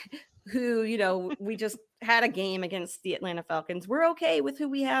 who we just had a game against the Atlanta Falcons, we're okay with who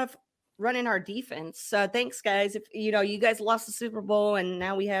we have running our defense. So thanks, guys. If you guys lost the Super Bowl, and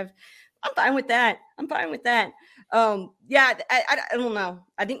now we have, I'm fine with that. Yeah, I don't know.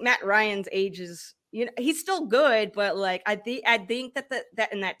 I think Matt Ryan's age is, he's still good, but like I think that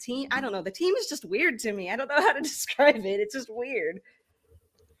in that team, I don't know. The team is just weird to me. I don't know how to describe it. It's just weird.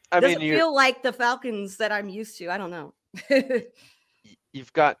 It doesn't feel like the Falcons that I'm used to. I don't know.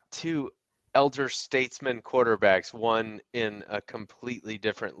 You've got two elder statesman quarterbacks, one in a completely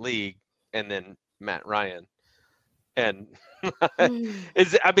different league, and then Matt Ryan. And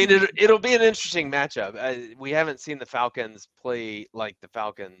it'll be an interesting matchup. We haven't seen the Falcons play like the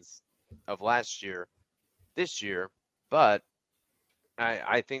Falcons of last year, this year, but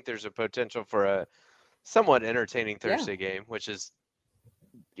I think there's a potential for a somewhat entertaining Thursday game, which is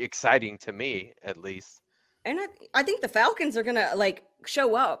exciting to me, at least. And I think the Falcons are gonna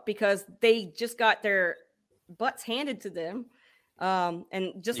show up, because they just got their butts handed to them,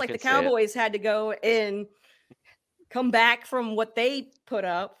 and just like the Cowboys had to go and come back from what they put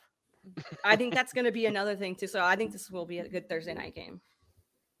up. I think that's going to be another thing too. So I think this will be a good Thursday night game.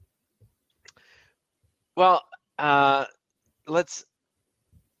 Well, let's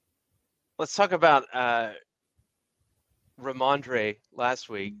talk about Ramondre last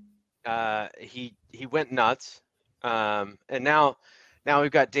week. He went nuts, and now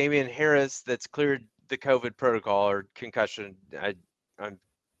we've got Damian Harris that's cleared the COVID protocol or concussion. I'm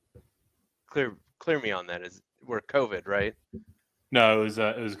clear me on that. We're COVID, right? No, it was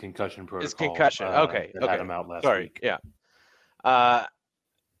a concussion protocol. It's concussion. Okay. Had him out last week. Yeah.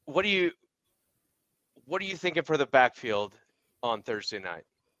 What are you thinking for the backfield on Thursday night?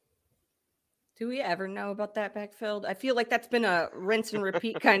 Do we ever know about that backfield? I feel like that's been a rinse and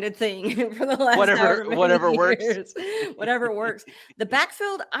repeat kind of thing for the last whatever works. Whatever works. The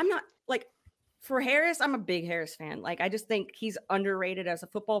backfield, I'm not for Harris. I'm a big Harris fan. I just think he's underrated as a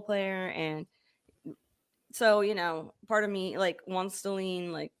football player, and So, part of me like wants to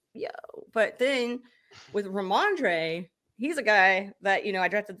lean like, yo, but then with Ramondre, he's a guy that, I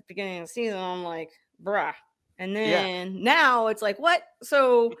drafted at the beginning of the season. I'm like, bruh. And then now it's like, what?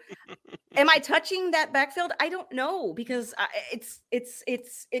 So am I touching that backfield? I don't know, because it's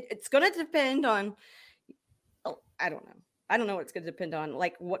going to depend on, I don't know. I don't know what it's going to depend on,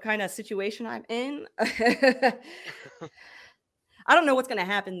 like what kind of situation I'm in. I don't know what's going to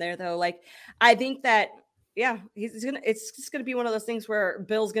happen there though. Like, I think that, yeah, it's just going to be one of those things where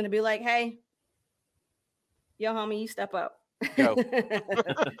Bill's going to be like, hey, yo, homie, you step up. Go.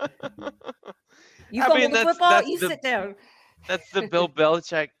 You fumble the football, you sit down. That's the Bill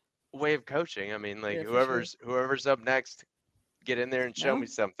Belichick way of coaching. I mean, like, Yeah, whoever's up next, get in there and show me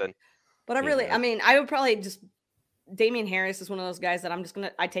something. But I would probably just, Damian Harris is one of those guys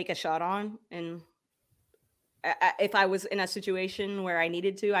that I take a shot on. And if I was in a situation where I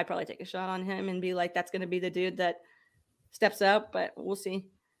needed to, I'd probably take a shot on him and be like, that's going to be the dude that steps up, but we'll see.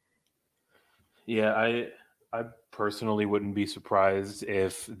 Yeah, I personally wouldn't be surprised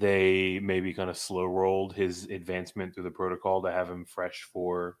if they maybe kind of slow rolled his advancement through the protocol to have him fresh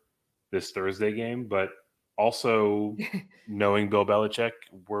for this Thursday game. But also, knowing Bill Belichick,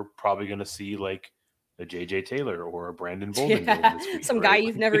 we're probably going to see like a JJ Taylor or a Brandon Bolden this week, some guy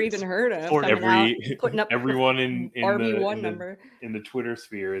you've never even heard of. Putting up everyone in RB1 number in the Twitter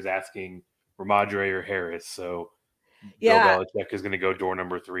sphere is asking Ramondre or Harris. So Bill Belichick is going to go door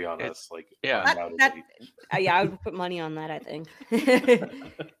number 3 on us. Like, I would put money on that, I think.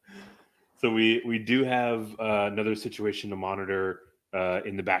 So we do have another situation to monitor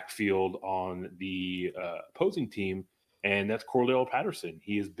in the backfield on the opposing team, and that's Cordell Patterson.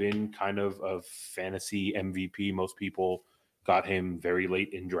 He has been kind of a fantasy MVP. Most people got him very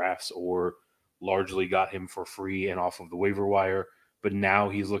late in drafts or largely got him for free and off of the waiver wire. But now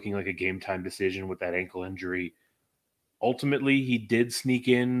he's looking like a game-time decision with that ankle injury. Ultimately, he did sneak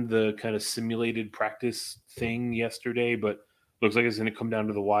in the kind of simulated practice thing yesterday, but looks like it's going to come down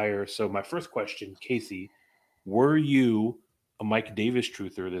to the wire. So my first question, Casey, were you a Mike Davis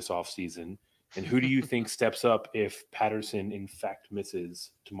truther this offseason? And who do you think steps up if Patterson, in fact, misses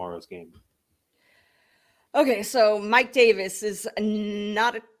tomorrow's game? Okay, so Mike Davis is I am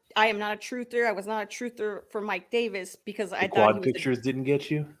not a truther. I was not a truther for Mike Davis because I thought quad pictures didn't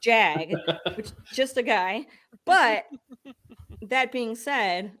get you? Jag, which just a guy. But that being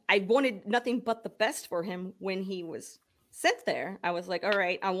said, I wanted nothing but the best for him when he was sent there. I was like, all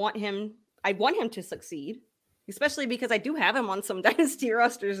right, I want him to succeed, especially because I do have him on some dynasty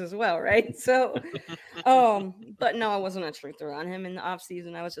rosters as well, right? So, but no, I wasn't a truther on him in the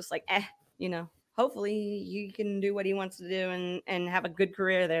offseason. I was just like, hopefully you can do what he wants to do and have a good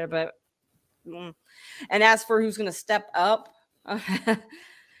career there. But, and as for who's going to step up,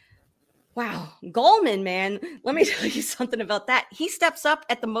 wow, Gallman, man, let me tell you something about that. He steps up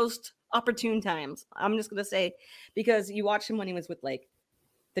at the most opportune times. I'm just going to say, because you watch him when he was with like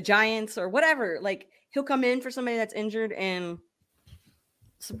the Giants or whatever, like he'll come in for somebody that's injured and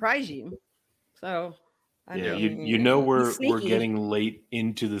surprise you. So, we're getting late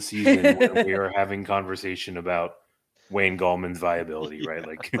into the season where we are having conversation about Wayne Gallman's viability, right?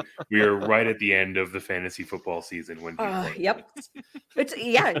 Like we are right at the end of the fantasy football season when yep.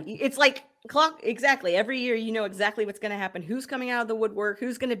 It's like clock exactly. Every year you know exactly what's going to happen, who's coming out of the woodwork,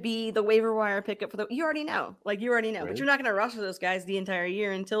 who's going to be the waiver wire pickup for you already know. Right? But you're not going to roster those guys the entire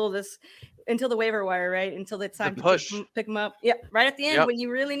year until the waiver wire, right? Until it's time to pick them up. Yep, right at the end when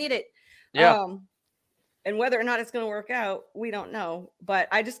you really need it. Yeah. And whether or not it's going to work out, we don't know. But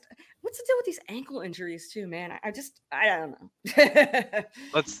what's the deal with these ankle injuries too, man? I don't know.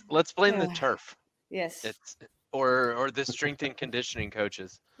 Let's blame the turf. Yes. It's or the strength and conditioning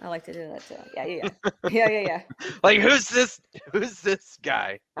coaches. I like to do that too. Yeah. Like who's this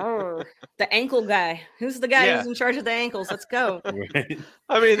guy? Oh, the ankle guy. Who's the guy who's in charge of the ankles? Let's go.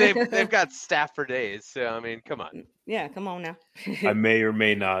 I mean, they've got staff for days. So I mean, come on. Yeah, come on now. I may or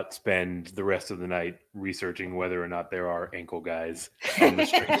may not spend the rest of the night researing whether or not there are ankle guys on the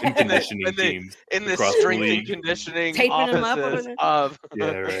strength and conditioning teams in the strength and conditioning taping them up of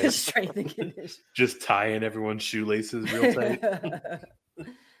strength and conditioning. Just tying everyone's shoelaces real tight.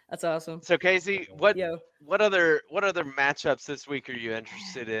 That's awesome. So Casey, what other matchups this week are you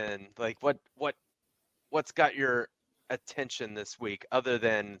interested in? Like what's got your attention this week other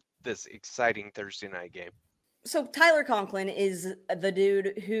than this exciting Thursday night game? So Tyler Conklin is the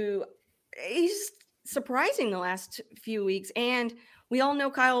dude who he's surprising the last few weeks, and we all know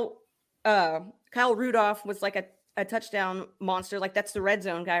Kyle Rudolph was like a touchdown monster. Like that's the red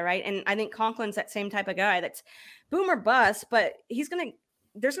zone guy, right? And I think Conklin's that same type of guy that's boom or bust, but he's gonna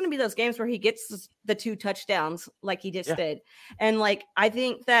there's going to be those games where he gets the 2 touchdowns like he just Yeah. did. And like, I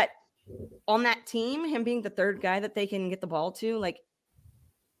think that on that team, him being the third guy that they can get the ball to, like,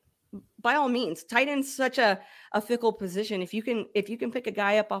 by all means, tight end's such a fickle position. If you can pick a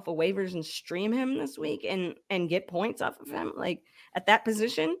guy up off of waivers and stream him this week and get points off of him, like at that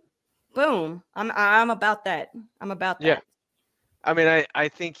position, boom. I'm about that. I'm about that. Yeah. I mean, I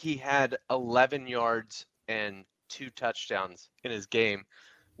think he had 11 yards and 2 touchdowns in his game,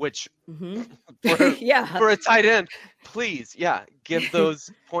 which for, Yeah. for a tight end, please, give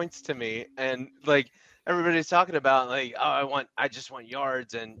those points to me. And like everybody's talking about, like, oh, I just want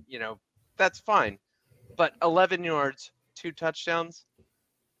yards, and that's fine. But 11 yards, 2 touchdowns,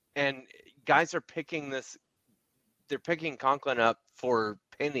 and guys are picking they're picking Conklin up for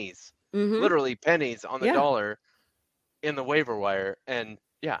pennies, literally pennies on the dollar in the waiver wire. And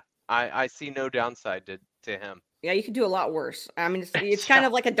I see no downside to him. Yeah, you could do a lot worse. I mean, it's kind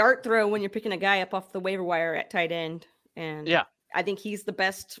of like a dart throw when you're picking a guy up off the waiver wire at tight end. And I think he's the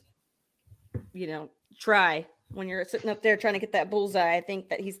best, try when you're sitting up there trying to get that bullseye. I think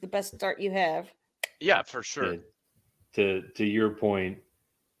that he's the best start you have. Yeah, for sure. To your point,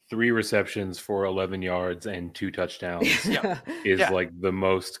 3 receptions for 11 yards and 2 touchdowns is like the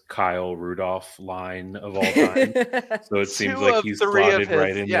most Kyle Rudolph line of all time. So it seems like he's slotted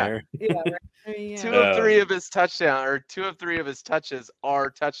right in there. Yeah, right. 2 of 3 of his touchdowns, or 2 of 3 of his touches are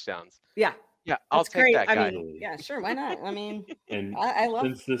touchdowns. Yeah. Yeah, I'll take great. that guy. I mean, yeah, sure, why not? I mean, And I love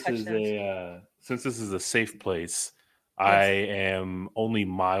since this touchdowns. since this is a safe place, I am only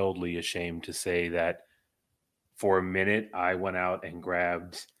mildly ashamed to say that for a minute I went out and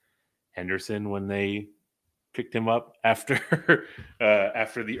grabbed Henderson when they picked him up after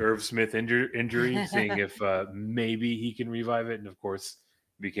the Irv Smith injury, seeing if maybe he can revive it. And of course,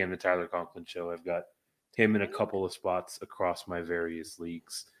 it became the Tyler Conklin show. I've got him in a couple of spots across my various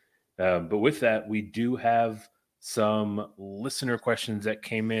leagues. But with that, we do have some listener questions that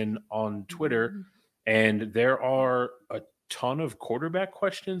came in on Twitter, and there are a ton of quarterback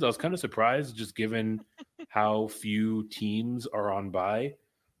questions. I was kind of surprised, just given how few teams are on bye.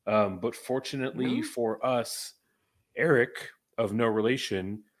 But fortunately for us, Eric, of no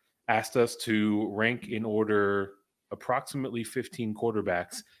relation, asked us to rank in order approximately 15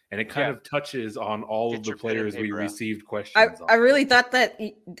 quarterbacks, and it kind of touches on all of the players we received questions on. I really thought that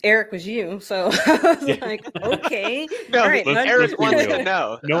Eric was you, so I was like, okay. No, all right, Eric wants to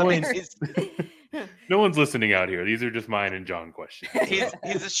know. No one's listening out here. These are just mine and John questions.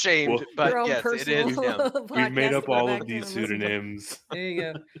 He's ashamed, but yes, it is him. We've made up all of these pseudonyms. There you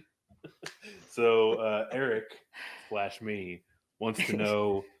go. So Eric / me wants to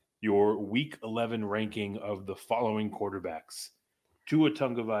know your Week 11 ranking of the following quarterbacks: Tua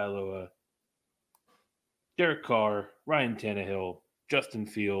Tagovailoa, Derek Carr, Ryan Tannehill, Justin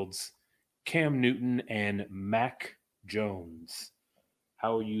Fields, Cam Newton, and Mac Jones.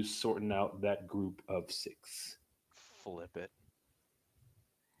 How are you sorting out that group of 6? Flip it.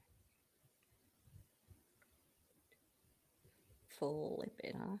 Flip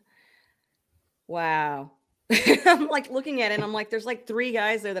it, huh? Wow. I'm like looking at it and I'm like, there's like 3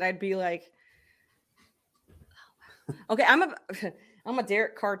 guys there that I'd be like, okay, I'm a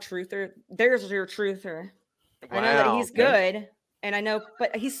Derek Carr truther. There's your truther. Wow. I know that he's good, and I know,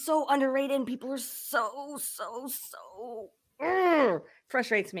 but he's so underrated and people are so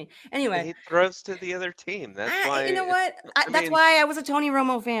frustrates me. Anyway, he throws to the other team. That's why. You know what? That's why I was a Tony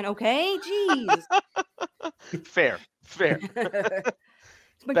Romo fan. Okay, jeez. Fair.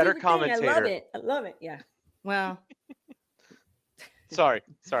 Better commentator. I love it. Yeah. Well. Sorry,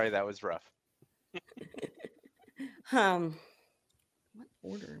 that was rough. What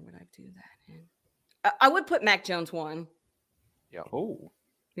order would I do that in? I would put Mac Jones 1. Yeah. Oh.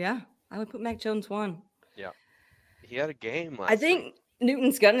 Yeah, I would put Mac Jones 1. Yeah. He had a game last I think week.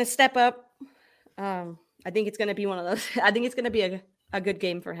 Newton's going to step up. I think it's going to be one of those. I think it's going to be a good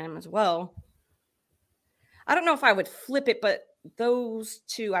game for him as well. I don't know if I would flip it, but those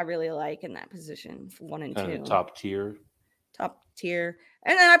 2 I really like in that position, 1 and 2. Top tier. And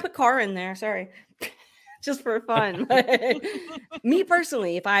then I put Carr in there. Sorry. Just for fun. Me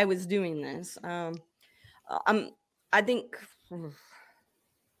personally, if I was doing this, I think.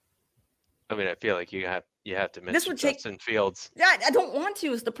 I mean, I feel like you have to mention Justin Fields. Yeah, I don't want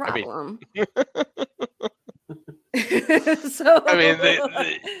to. Is the problem? If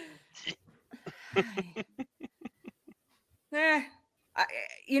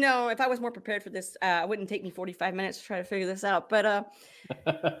I was more prepared for this, it wouldn't take me 45 minutes to try to figure this out. But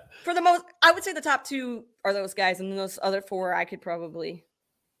for the most, I would say the top 2 are those guys, and those other 4 I could probably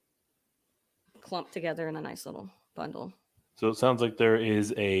clump together in a nice little bundle. So it sounds like there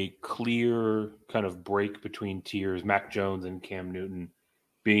is a clear kind of break between tiers, Mac Jones and Cam Newton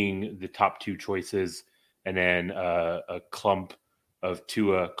being the top two choices, and then a clump of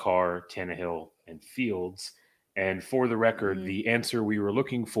Tua, Carr, Tannehill, and Fields. And for the record, the answer we were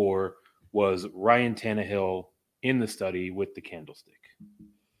looking for was Ryan Tannehill in the study with the candlestick.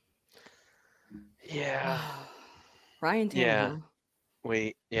 Yeah. Ryan Tannehill.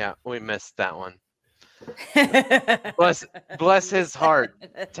 Yeah. We missed that one. Bless his heart.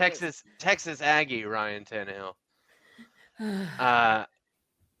 Texas Aggie Ryan Tannehill.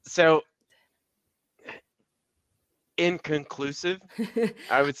 So inconclusive,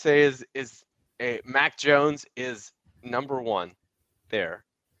 I would say is Mac Jones is number one there.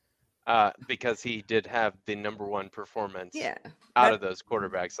 Because he did have the number one performance out of those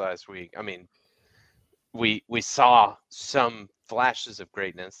quarterbacks last week. I mean, we saw some flashes of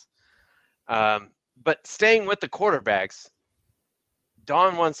greatness. But staying with the quarterbacks,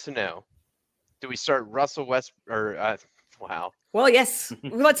 Don wants to know, do we start Russell Westbrook or wow. Well, yes.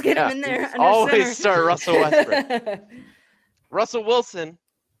 Let's get him in there. Always start Russell Westbrook. Russell Wilson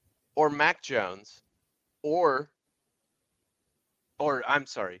or Mac Jones or I'm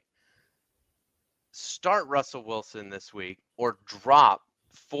sorry. Start Russell Wilson this week or drop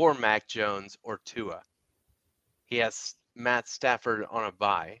for Mac Jones or Tua. He has Matt Stafford on a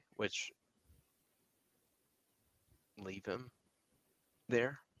bye, which leave him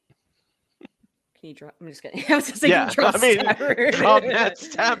there. Can you drop? I'm just kidding. I was just saying, drop Stafford. Drop Matt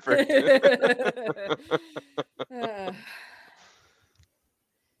Stafford.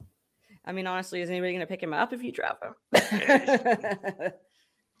 I mean, honestly, is anybody going to pick him up if you drop him?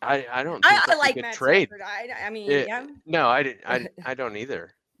 I don't. I think like could Matt trade. Stafford. I mean, No, I don't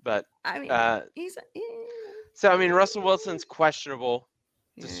either. But I mean, he's. So I mean, Russell Wilson's questionable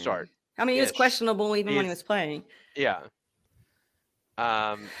to start. I mean, he was questionable even when he was playing. Yeah.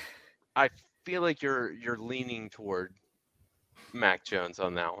 I feel like you're leaning toward Mac Jones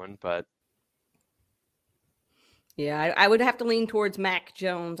on that one, but yeah, I would have to lean towards Mac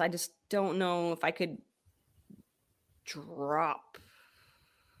Jones. I just don't know if I could drop.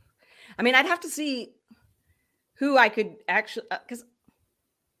 I mean, I'd have to see who I could actually because.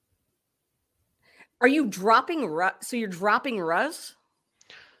 Are you dropping Russ? So you're dropping Russ?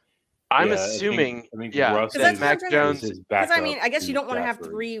 I'm assuming, I think Russ that Mac Jones. Because I mean, I guess you don't want to have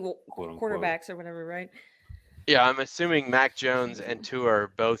three quarterbacks or whatever, right? Yeah, I'm assuming Mac Jones and Tua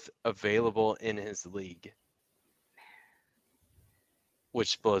are both available in his league,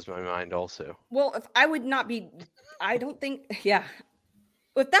 which blows my mind also. Well, if I would not be, I don't think, yeah.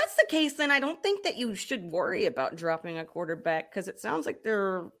 If that's the case, then I don't think that you should worry about dropping a quarterback because it sounds like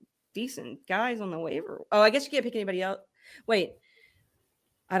they're decent guys on the waiver. Oh, I guess you can't pick anybody else. Wait,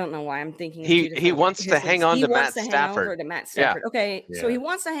 I don't know why I'm thinking. He wants to hang on to Matt Stafford. Yeah. Okay, so he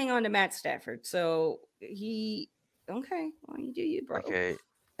wants to hang on to Matt Stafford. So okay. Well, you do you, bro. Okay,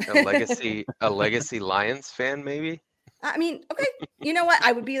 a legacy Lions fan, maybe. I mean, okay. You know what?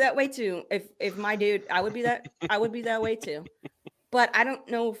 I would be that way too. If my dude, I would be that way too. But I don't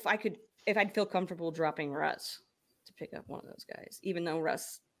know if I'd feel comfortable dropping Russ to pick up one of those guys, even though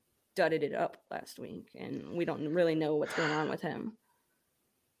Russ dudded it up last week, and we don't really know what's going on with him.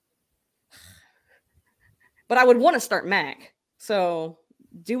 But I would want to start Mac. So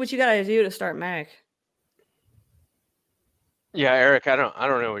do what you got to do to start Mac. Yeah, Eric, I don't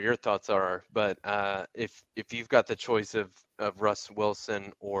know what your thoughts are, but if you've got the choice of Russ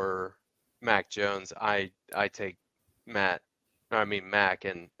Wilson or Mac Jones, I take Mac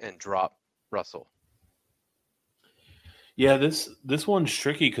and drop Russell. Yeah, this one's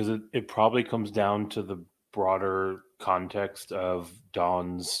tricky because it probably comes down to the broader context of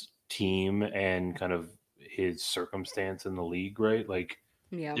Don's team and kind of his circumstance in the league, right? like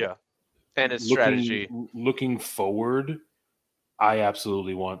and his strategy. Looking forward, I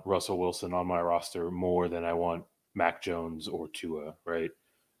absolutely want Russell Wilson on my roster more than I want Mac Jones or Tua, right?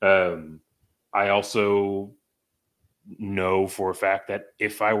 I also know for a fact that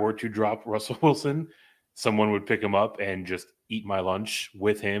if I were to drop Russell Wilson, someone would pick him up and just eat my lunch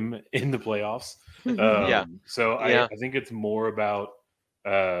with him in the playoffs. So I think it's more about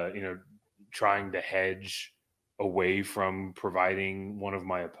trying to hedge away from providing one of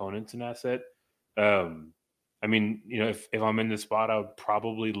my opponents an asset. I mean, if I'm in this spot, I would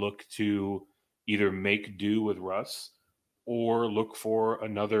probably look to either make do with Russ or look for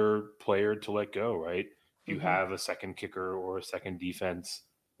another player to let go, right? If you have a second kicker or a second defense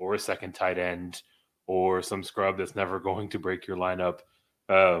or a second tight end or some scrub that's never going to break your lineup,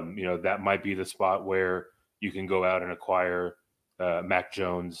 that might be the spot where you can go out and acquire Mac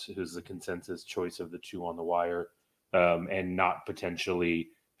Jones, who's the consensus choice of the two on the wire, and not potentially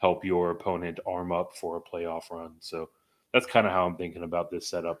help your opponent arm up for a playoff run. So that's kind of how I'm thinking about this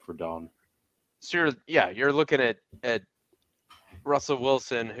setup for Don. So you're looking at Russell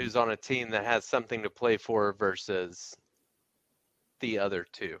Wilson, who's on a team that has something to play for, versus the other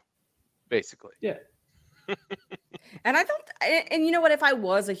two, basically. Yeah. And I don't, and you know what? If I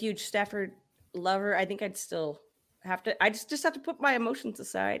was a huge Stafford lover, I think I'd still have to. I just have to put my emotions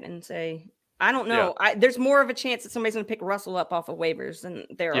aside and say, I don't know. There's more of a chance that somebody's going to pick Russell up off of waivers than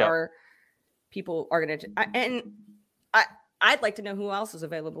there are people are going to. And I'd like to know who else is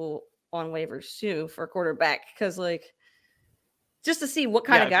available on waivers too for a quarterback, because like just to see what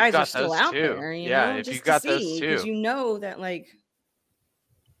kind of guys are still out there. You know, if just you got to those see, two, because you know that like.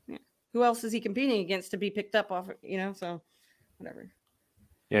 Who else is he competing against to be picked up off? You know, so whatever.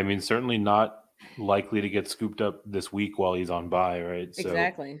 Yeah, I mean, certainly not likely to get scooped up this week while he's on bye, right? So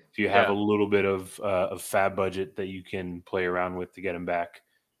exactly. if you have a little bit of fab budget that you can play around with to get him back,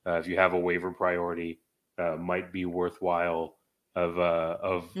 if you have a waiver priority, might be worthwhile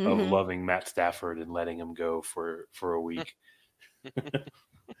of loving Matt Stafford and letting him go for a week.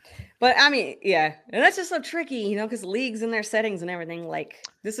 But I mean, yeah, and that's just so tricky, you know, because leagues and their settings and everything. Like,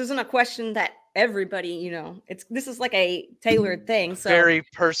 this isn't a question that everybody, you know, this is like a tailored thing. So very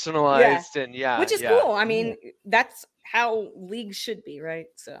personalized, and which is cool. I mean, that's how leagues should be, right?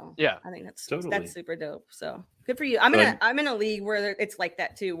 So I think that's super dope. So good for you. I'm in a league where it's like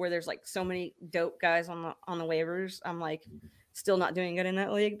that too, where there's like so many dope guys on the waivers. I'm like still not doing good in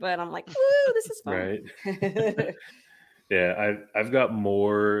that league, but I'm like, woo, this is fun. Right. Yeah, I've got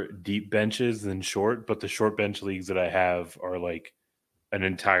more deep benches than short, but the short bench leagues that I have are like an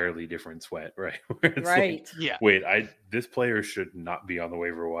entirely different sweat, right? Right. Like, wait, this player should not be on the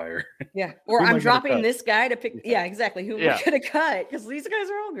waiver wire. Yeah. Or I'm dropping this guy to pick. Yeah, exactly. Who am I going to cut? Because these guys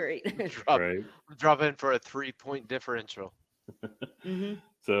are all great. Drop in for a 3-point differential.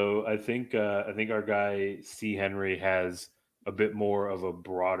 So I think our guy C. Henry has a bit more of a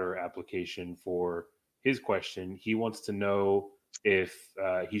broader application for his question. He wants to know if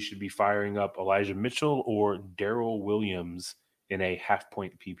he should be firing up Elijah Mitchell or Darrell Williams in a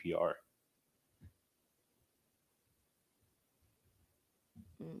half-point PPR.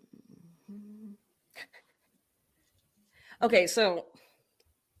 Okay, so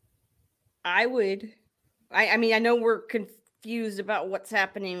I mean, I know we're confused about what's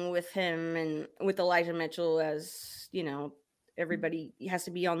happening with him and with Elijah Mitchell, as you know, everybody has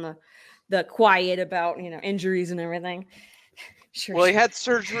to be on the quiet about, you know, injuries and everything. Sure. Well, he had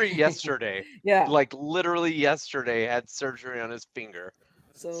surgery yesterday. Yeah. Like literally yesterday had surgery on his finger.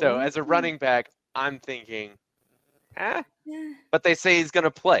 So as a running back, I'm thinking, but they say he's going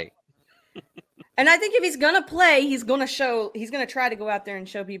to play. And I think if he's going to play, he's going to try to go out there and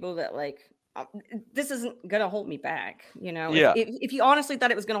show people that like, this isn't going to hold me back. You know, if he honestly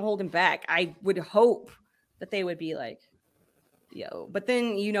thought it was going to hold him back, I would hope that they would be like, yo, but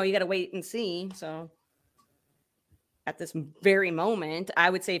then, you know, you got to wait and see. So at this very moment, I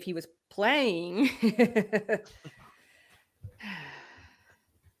would say if he was playing,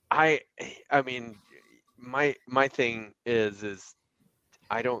 I mean, my thing is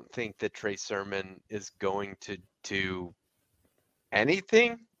I don't think that Trey Sermon is going to do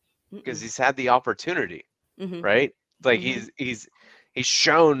anything because he's had the opportunity, right? Like he's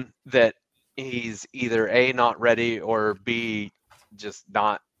shown that he's either A, not ready, or B, just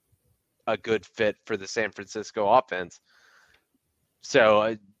not a good fit for the San Francisco offense.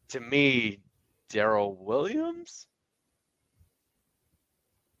 So to me, Darrell Williams.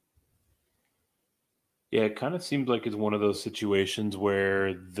 Yeah, it kind of seems like it's one of those situations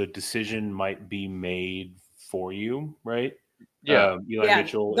where the decision might be made for you, right? Yeah. Eli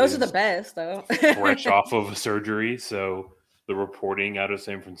Mitchell. Those are the best, though. Fresh off of a surgery, so the reporting out of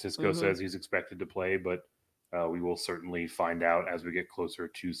San Francisco says he's expected to play, but we will certainly find out as we get closer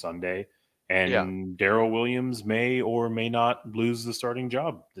to Sunday. And Darrell Williams may or may not lose the starting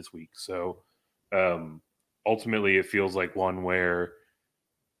job this week. So ultimately, it feels like one where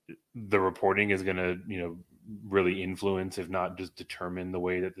the reporting is going to, you know, really influence, if not just determine the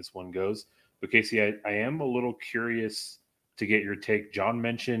way that this one goes. But Casey, I am a little curious to get your take. John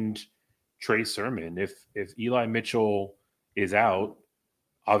mentioned Trey Sermon. If Eli Mitchell is out,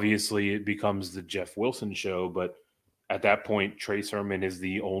 obviously it becomes the Jeff Wilson show, but at that point, Trey Sermon is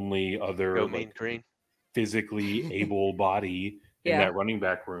the only other physically able body in that running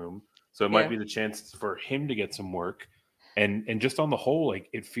back room. So it might be the chance for him to get some work. And just on the whole, like,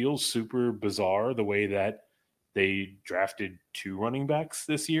 it feels super bizarre the way that they drafted 2 running backs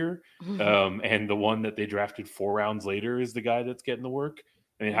this year. And the one that they drafted 4 rounds later is the guy that's getting the work.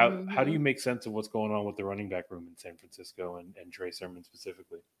 I mean, how do you make sense of what's going on with the running back room in San Francisco and Trey Sermon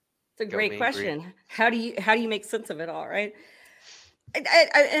specifically? It's a great question. How do you make sense of it all, right?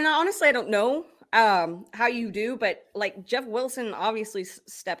 And honestly, I don't know how you do, but like Jeff Wilson obviously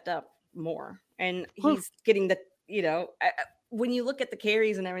stepped up more, and he's getting the, when you look at the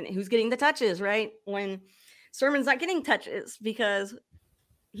carries and everything, who's getting the touches, right? When Sermon's not getting touches because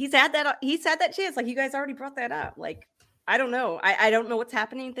he's had that chance. Like you guys already brought that up. Like, I don't know. I don't know what's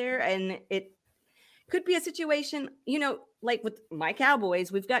happening there. And it could be a situation, like with my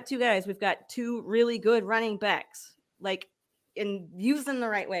Cowboys, we've got two guys. We've got two really good running backs, like, and use them the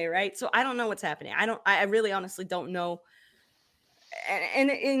right way, right? So I don't know what's happening. I really honestly don't know.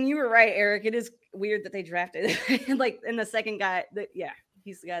 And you were right, Eric. It is weird that they drafted like in the second guy.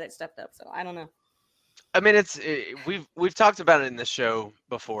 He's the guy that stepped up. So I don't know. I mean, we've talked about it in the show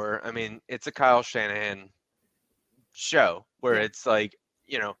before. I mean, it's a Kyle Shanahan show where it's like,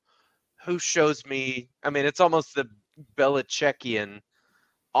 who shows me? I mean, it's almost the Belichickian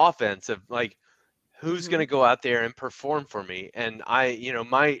offense of like, who's going to go out there and perform for me? And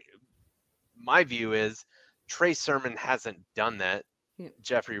my view is Trey Sermon hasn't done that. Yeah.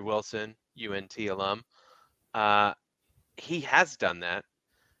 Jeffrey Wilson, UNT alum, he has done that.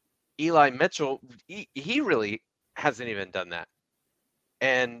 Eli Mitchell, he really hasn't even done that.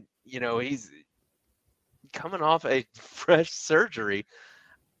 And, he's coming off a fresh surgery.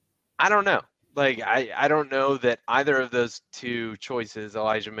 I don't know. Like, I don't know that either of those two choices,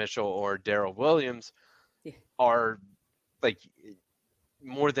 Elijah Mitchell or Darrell Williams, are like,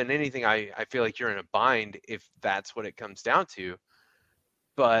 more than anything, I feel like you're in a bind if that's what it comes down to.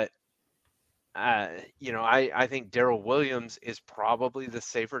 But, I think Darrell Williams is probably the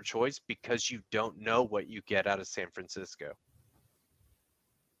safer choice because you don't know what you get out of San Francisco.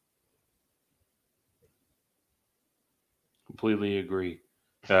 Completely agree.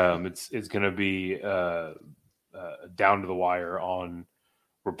 It's going to be down to the wire on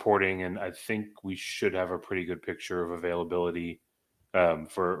reporting, and I think we should have a pretty good picture of availability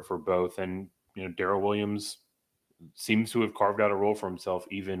for both. And Darrell Williams seems to have carved out a role for himself,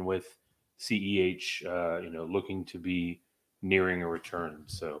 even with CEH, looking to be nearing a return.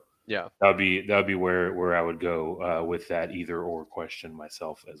 So yeah, that'd be where I would go with that either or question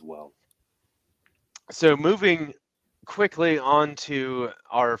myself as well. So moving quickly on to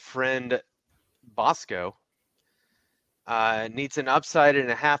our friend Bosco, needs an upside and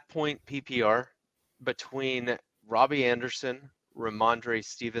a 0.5-point PPR between Robbie Anderson, Ramondre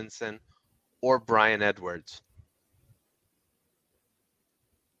Stevenson, or Brian Edwards.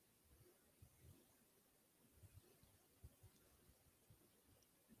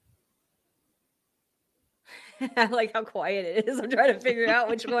 I like how quiet it is. I'm trying to figure out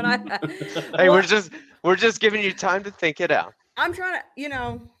which one I have. Hey, we're just giving you time to think it out. I'm trying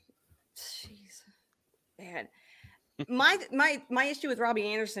to, jeez, man. My issue with Robbie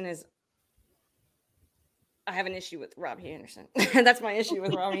Anderson is I have an issue with Robbie Anderson. That's my issue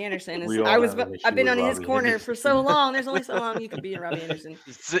with Robbie Anderson. I've been on his corner for so long. There's only so long you can be in Robbie Anderson.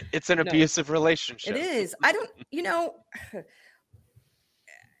 It's an abusive relationship. It is. I don't,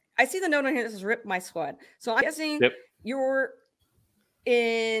 I see the note on here that says "Rip my squad." So I'm guessing you're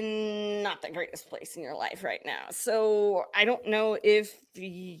in not the greatest place in your life right now. So I don't know if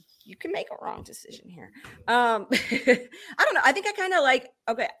you can make a wrong decision here. I don't know. I think I kind of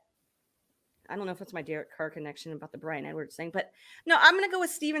okay. I don't know if it's my Derek Carr connection about the Brian Edwards thing, but no, I'm going to go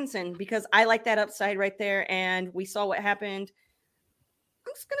with Stevenson because I like that upside right there. And we saw what happened.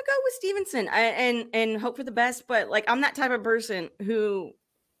 I'm just going to go with Stevenson and hope for the best. But I'm that type of person who,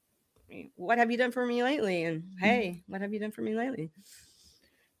 what have you done for me lately? And hey, what have you done for me lately?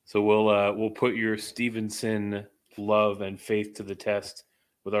 So we'll put your Stevenson love and faith to the test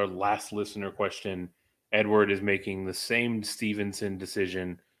with our last listener question. Edward is making the same Stevenson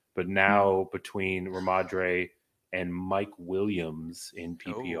decision, but now between Ramondre and Mike Williams in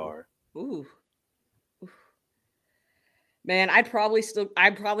PPR. Ooh. Man, I'd probably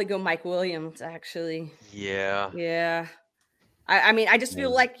go Mike Williams, actually. Yeah. I mean, I just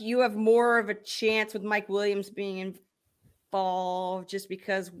feel like you have more of a chance with Mike Williams being involved just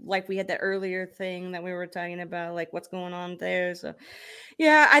because we had that earlier thing that we were talking about, what's going on there. So,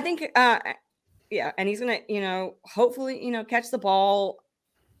 yeah, I think, and he's going to, hopefully, catch the ball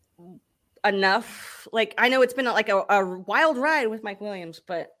enough. I know it's been a wild ride with Mike Williams,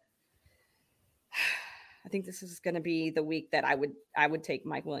 but I think this is going to be the week that I would take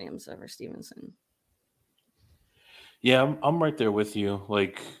Mike Williams over Stevenson. Yeah, I'm right there with you.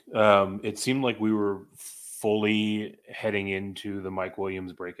 It seemed like we were fully heading into the Mike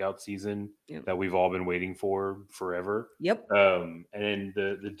Williams breakout season that we've all been waiting for forever. Yep. And then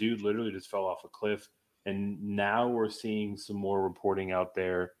the dude literally just fell off a cliff. And now we're seeing some more reporting out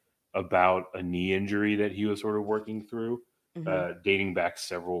there about a knee injury that he was sort of working through, dating back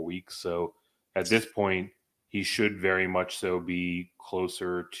several weeks. So at this point, he should very much so be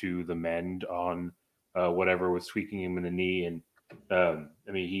closer to the mend on whatever was tweaking him in the knee. And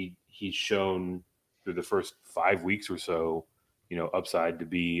I mean, he's shown through the first 5 weeks or so, upside to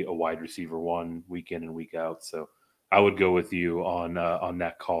be a wide receiver one week in and week out. So I would go with you on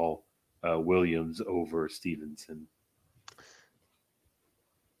that call, Williams over Stevenson.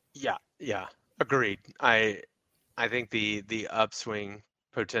 Yeah, agreed. I think the upswing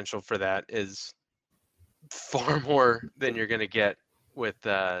potential for that is far more than you're going to get with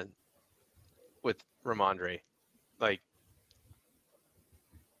Ramondre. Like,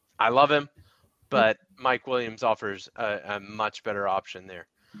 I love him, but Mike Williams offers a much better option there.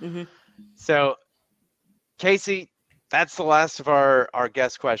 So, Casey, that's the last of our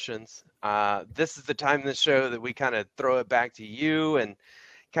guest questions. This is the time in the show that we kind of throw it back to you and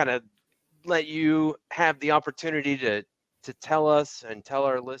kind of let you have the opportunity to tell us and tell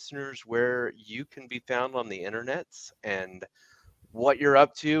our listeners where you can be found on the internets and what you're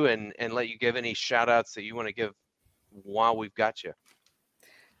up to, and let you give any shout outs that you want to give while we've got you.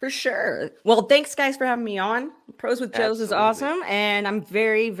 For sure. Well, thanks guys for having me on. Pros with Joe's is awesome, and I'm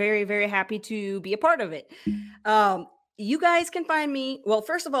very, very, very happy to be a part of it. You guys can find me. Well,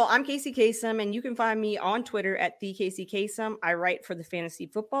 first of all, I'm Casey Kasem, and you can find me on Twitter at the Casey Kasem. I write for the Fantasy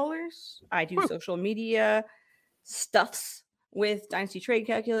Footballers. I do social media stuffs with Dynasty Trade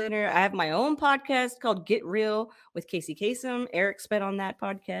Calculator. I have my own podcast called Get Real with Casey Kasem. Eric's been on that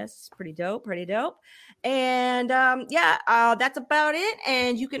podcast. It's pretty dope. And that's about it.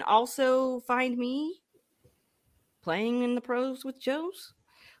 And you can also find me playing in the Pros with Joe's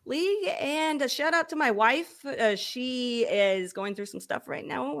League. And a shout out to my wife. She is going through some stuff right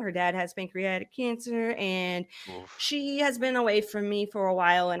now. Her dad has pancreatic cancer, and she has been away from me for a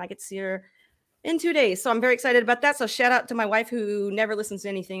while, and I get to see her in 2 days. So I'm very excited about that. So shout out to my wife, who never listens to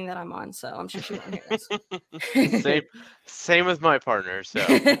anything that I'm on. So I'm sure she won't hear this. Same with my partner. So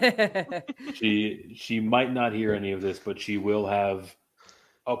she might not hear any of this, but she will have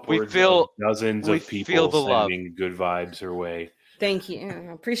upwards of dozens of people sending good vibes her way. Thank you.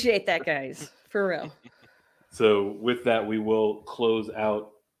 I appreciate that, guys. For real. So with that, we will close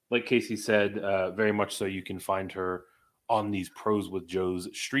out. Like Casey said, very much so you can find her on these Pros with Joe's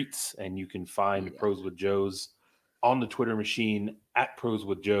streets, and you can find Pros with Joe's on the Twitter machine at Pros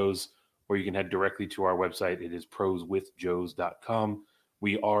with Joe's, or you can head directly to our website. It is proswithjoes.com.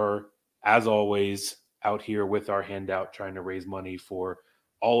 We are, as always, out here with our handout trying to raise money for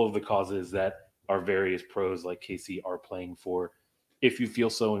all of the causes that our various pros like Casey are playing for. If you feel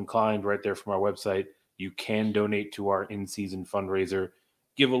so inclined, right there from our website, you can donate to our in-season fundraiser.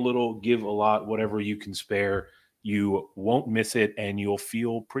 Give a little, give a lot, whatever you can spare. You won't miss it, and you'll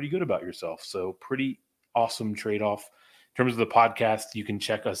feel pretty good about yourself. So pretty awesome trade-off. In terms of the podcast, you can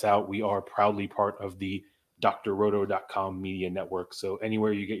check us out. We are proudly part of the drroto.com media network. So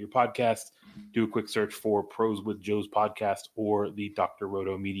anywhere you get your podcast, do a quick search for Pros with Joe's podcast or the Dr.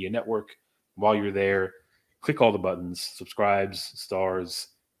 Roto Media Network. While you're there, click all the buttons, subscribes, stars,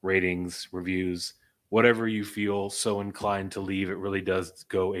 ratings, reviews, whatever you feel so inclined to leave. It really does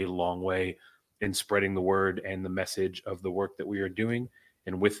go a long way in spreading the word and the message of the work that we are doing.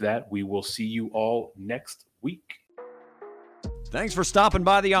 And with that, we will see you all next week. Thanks for stopping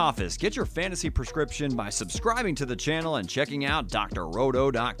by the office. Get your fantasy prescription by subscribing to the channel and checking out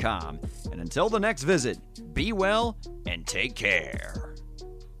drroto.com. And until the next visit, be well and take care.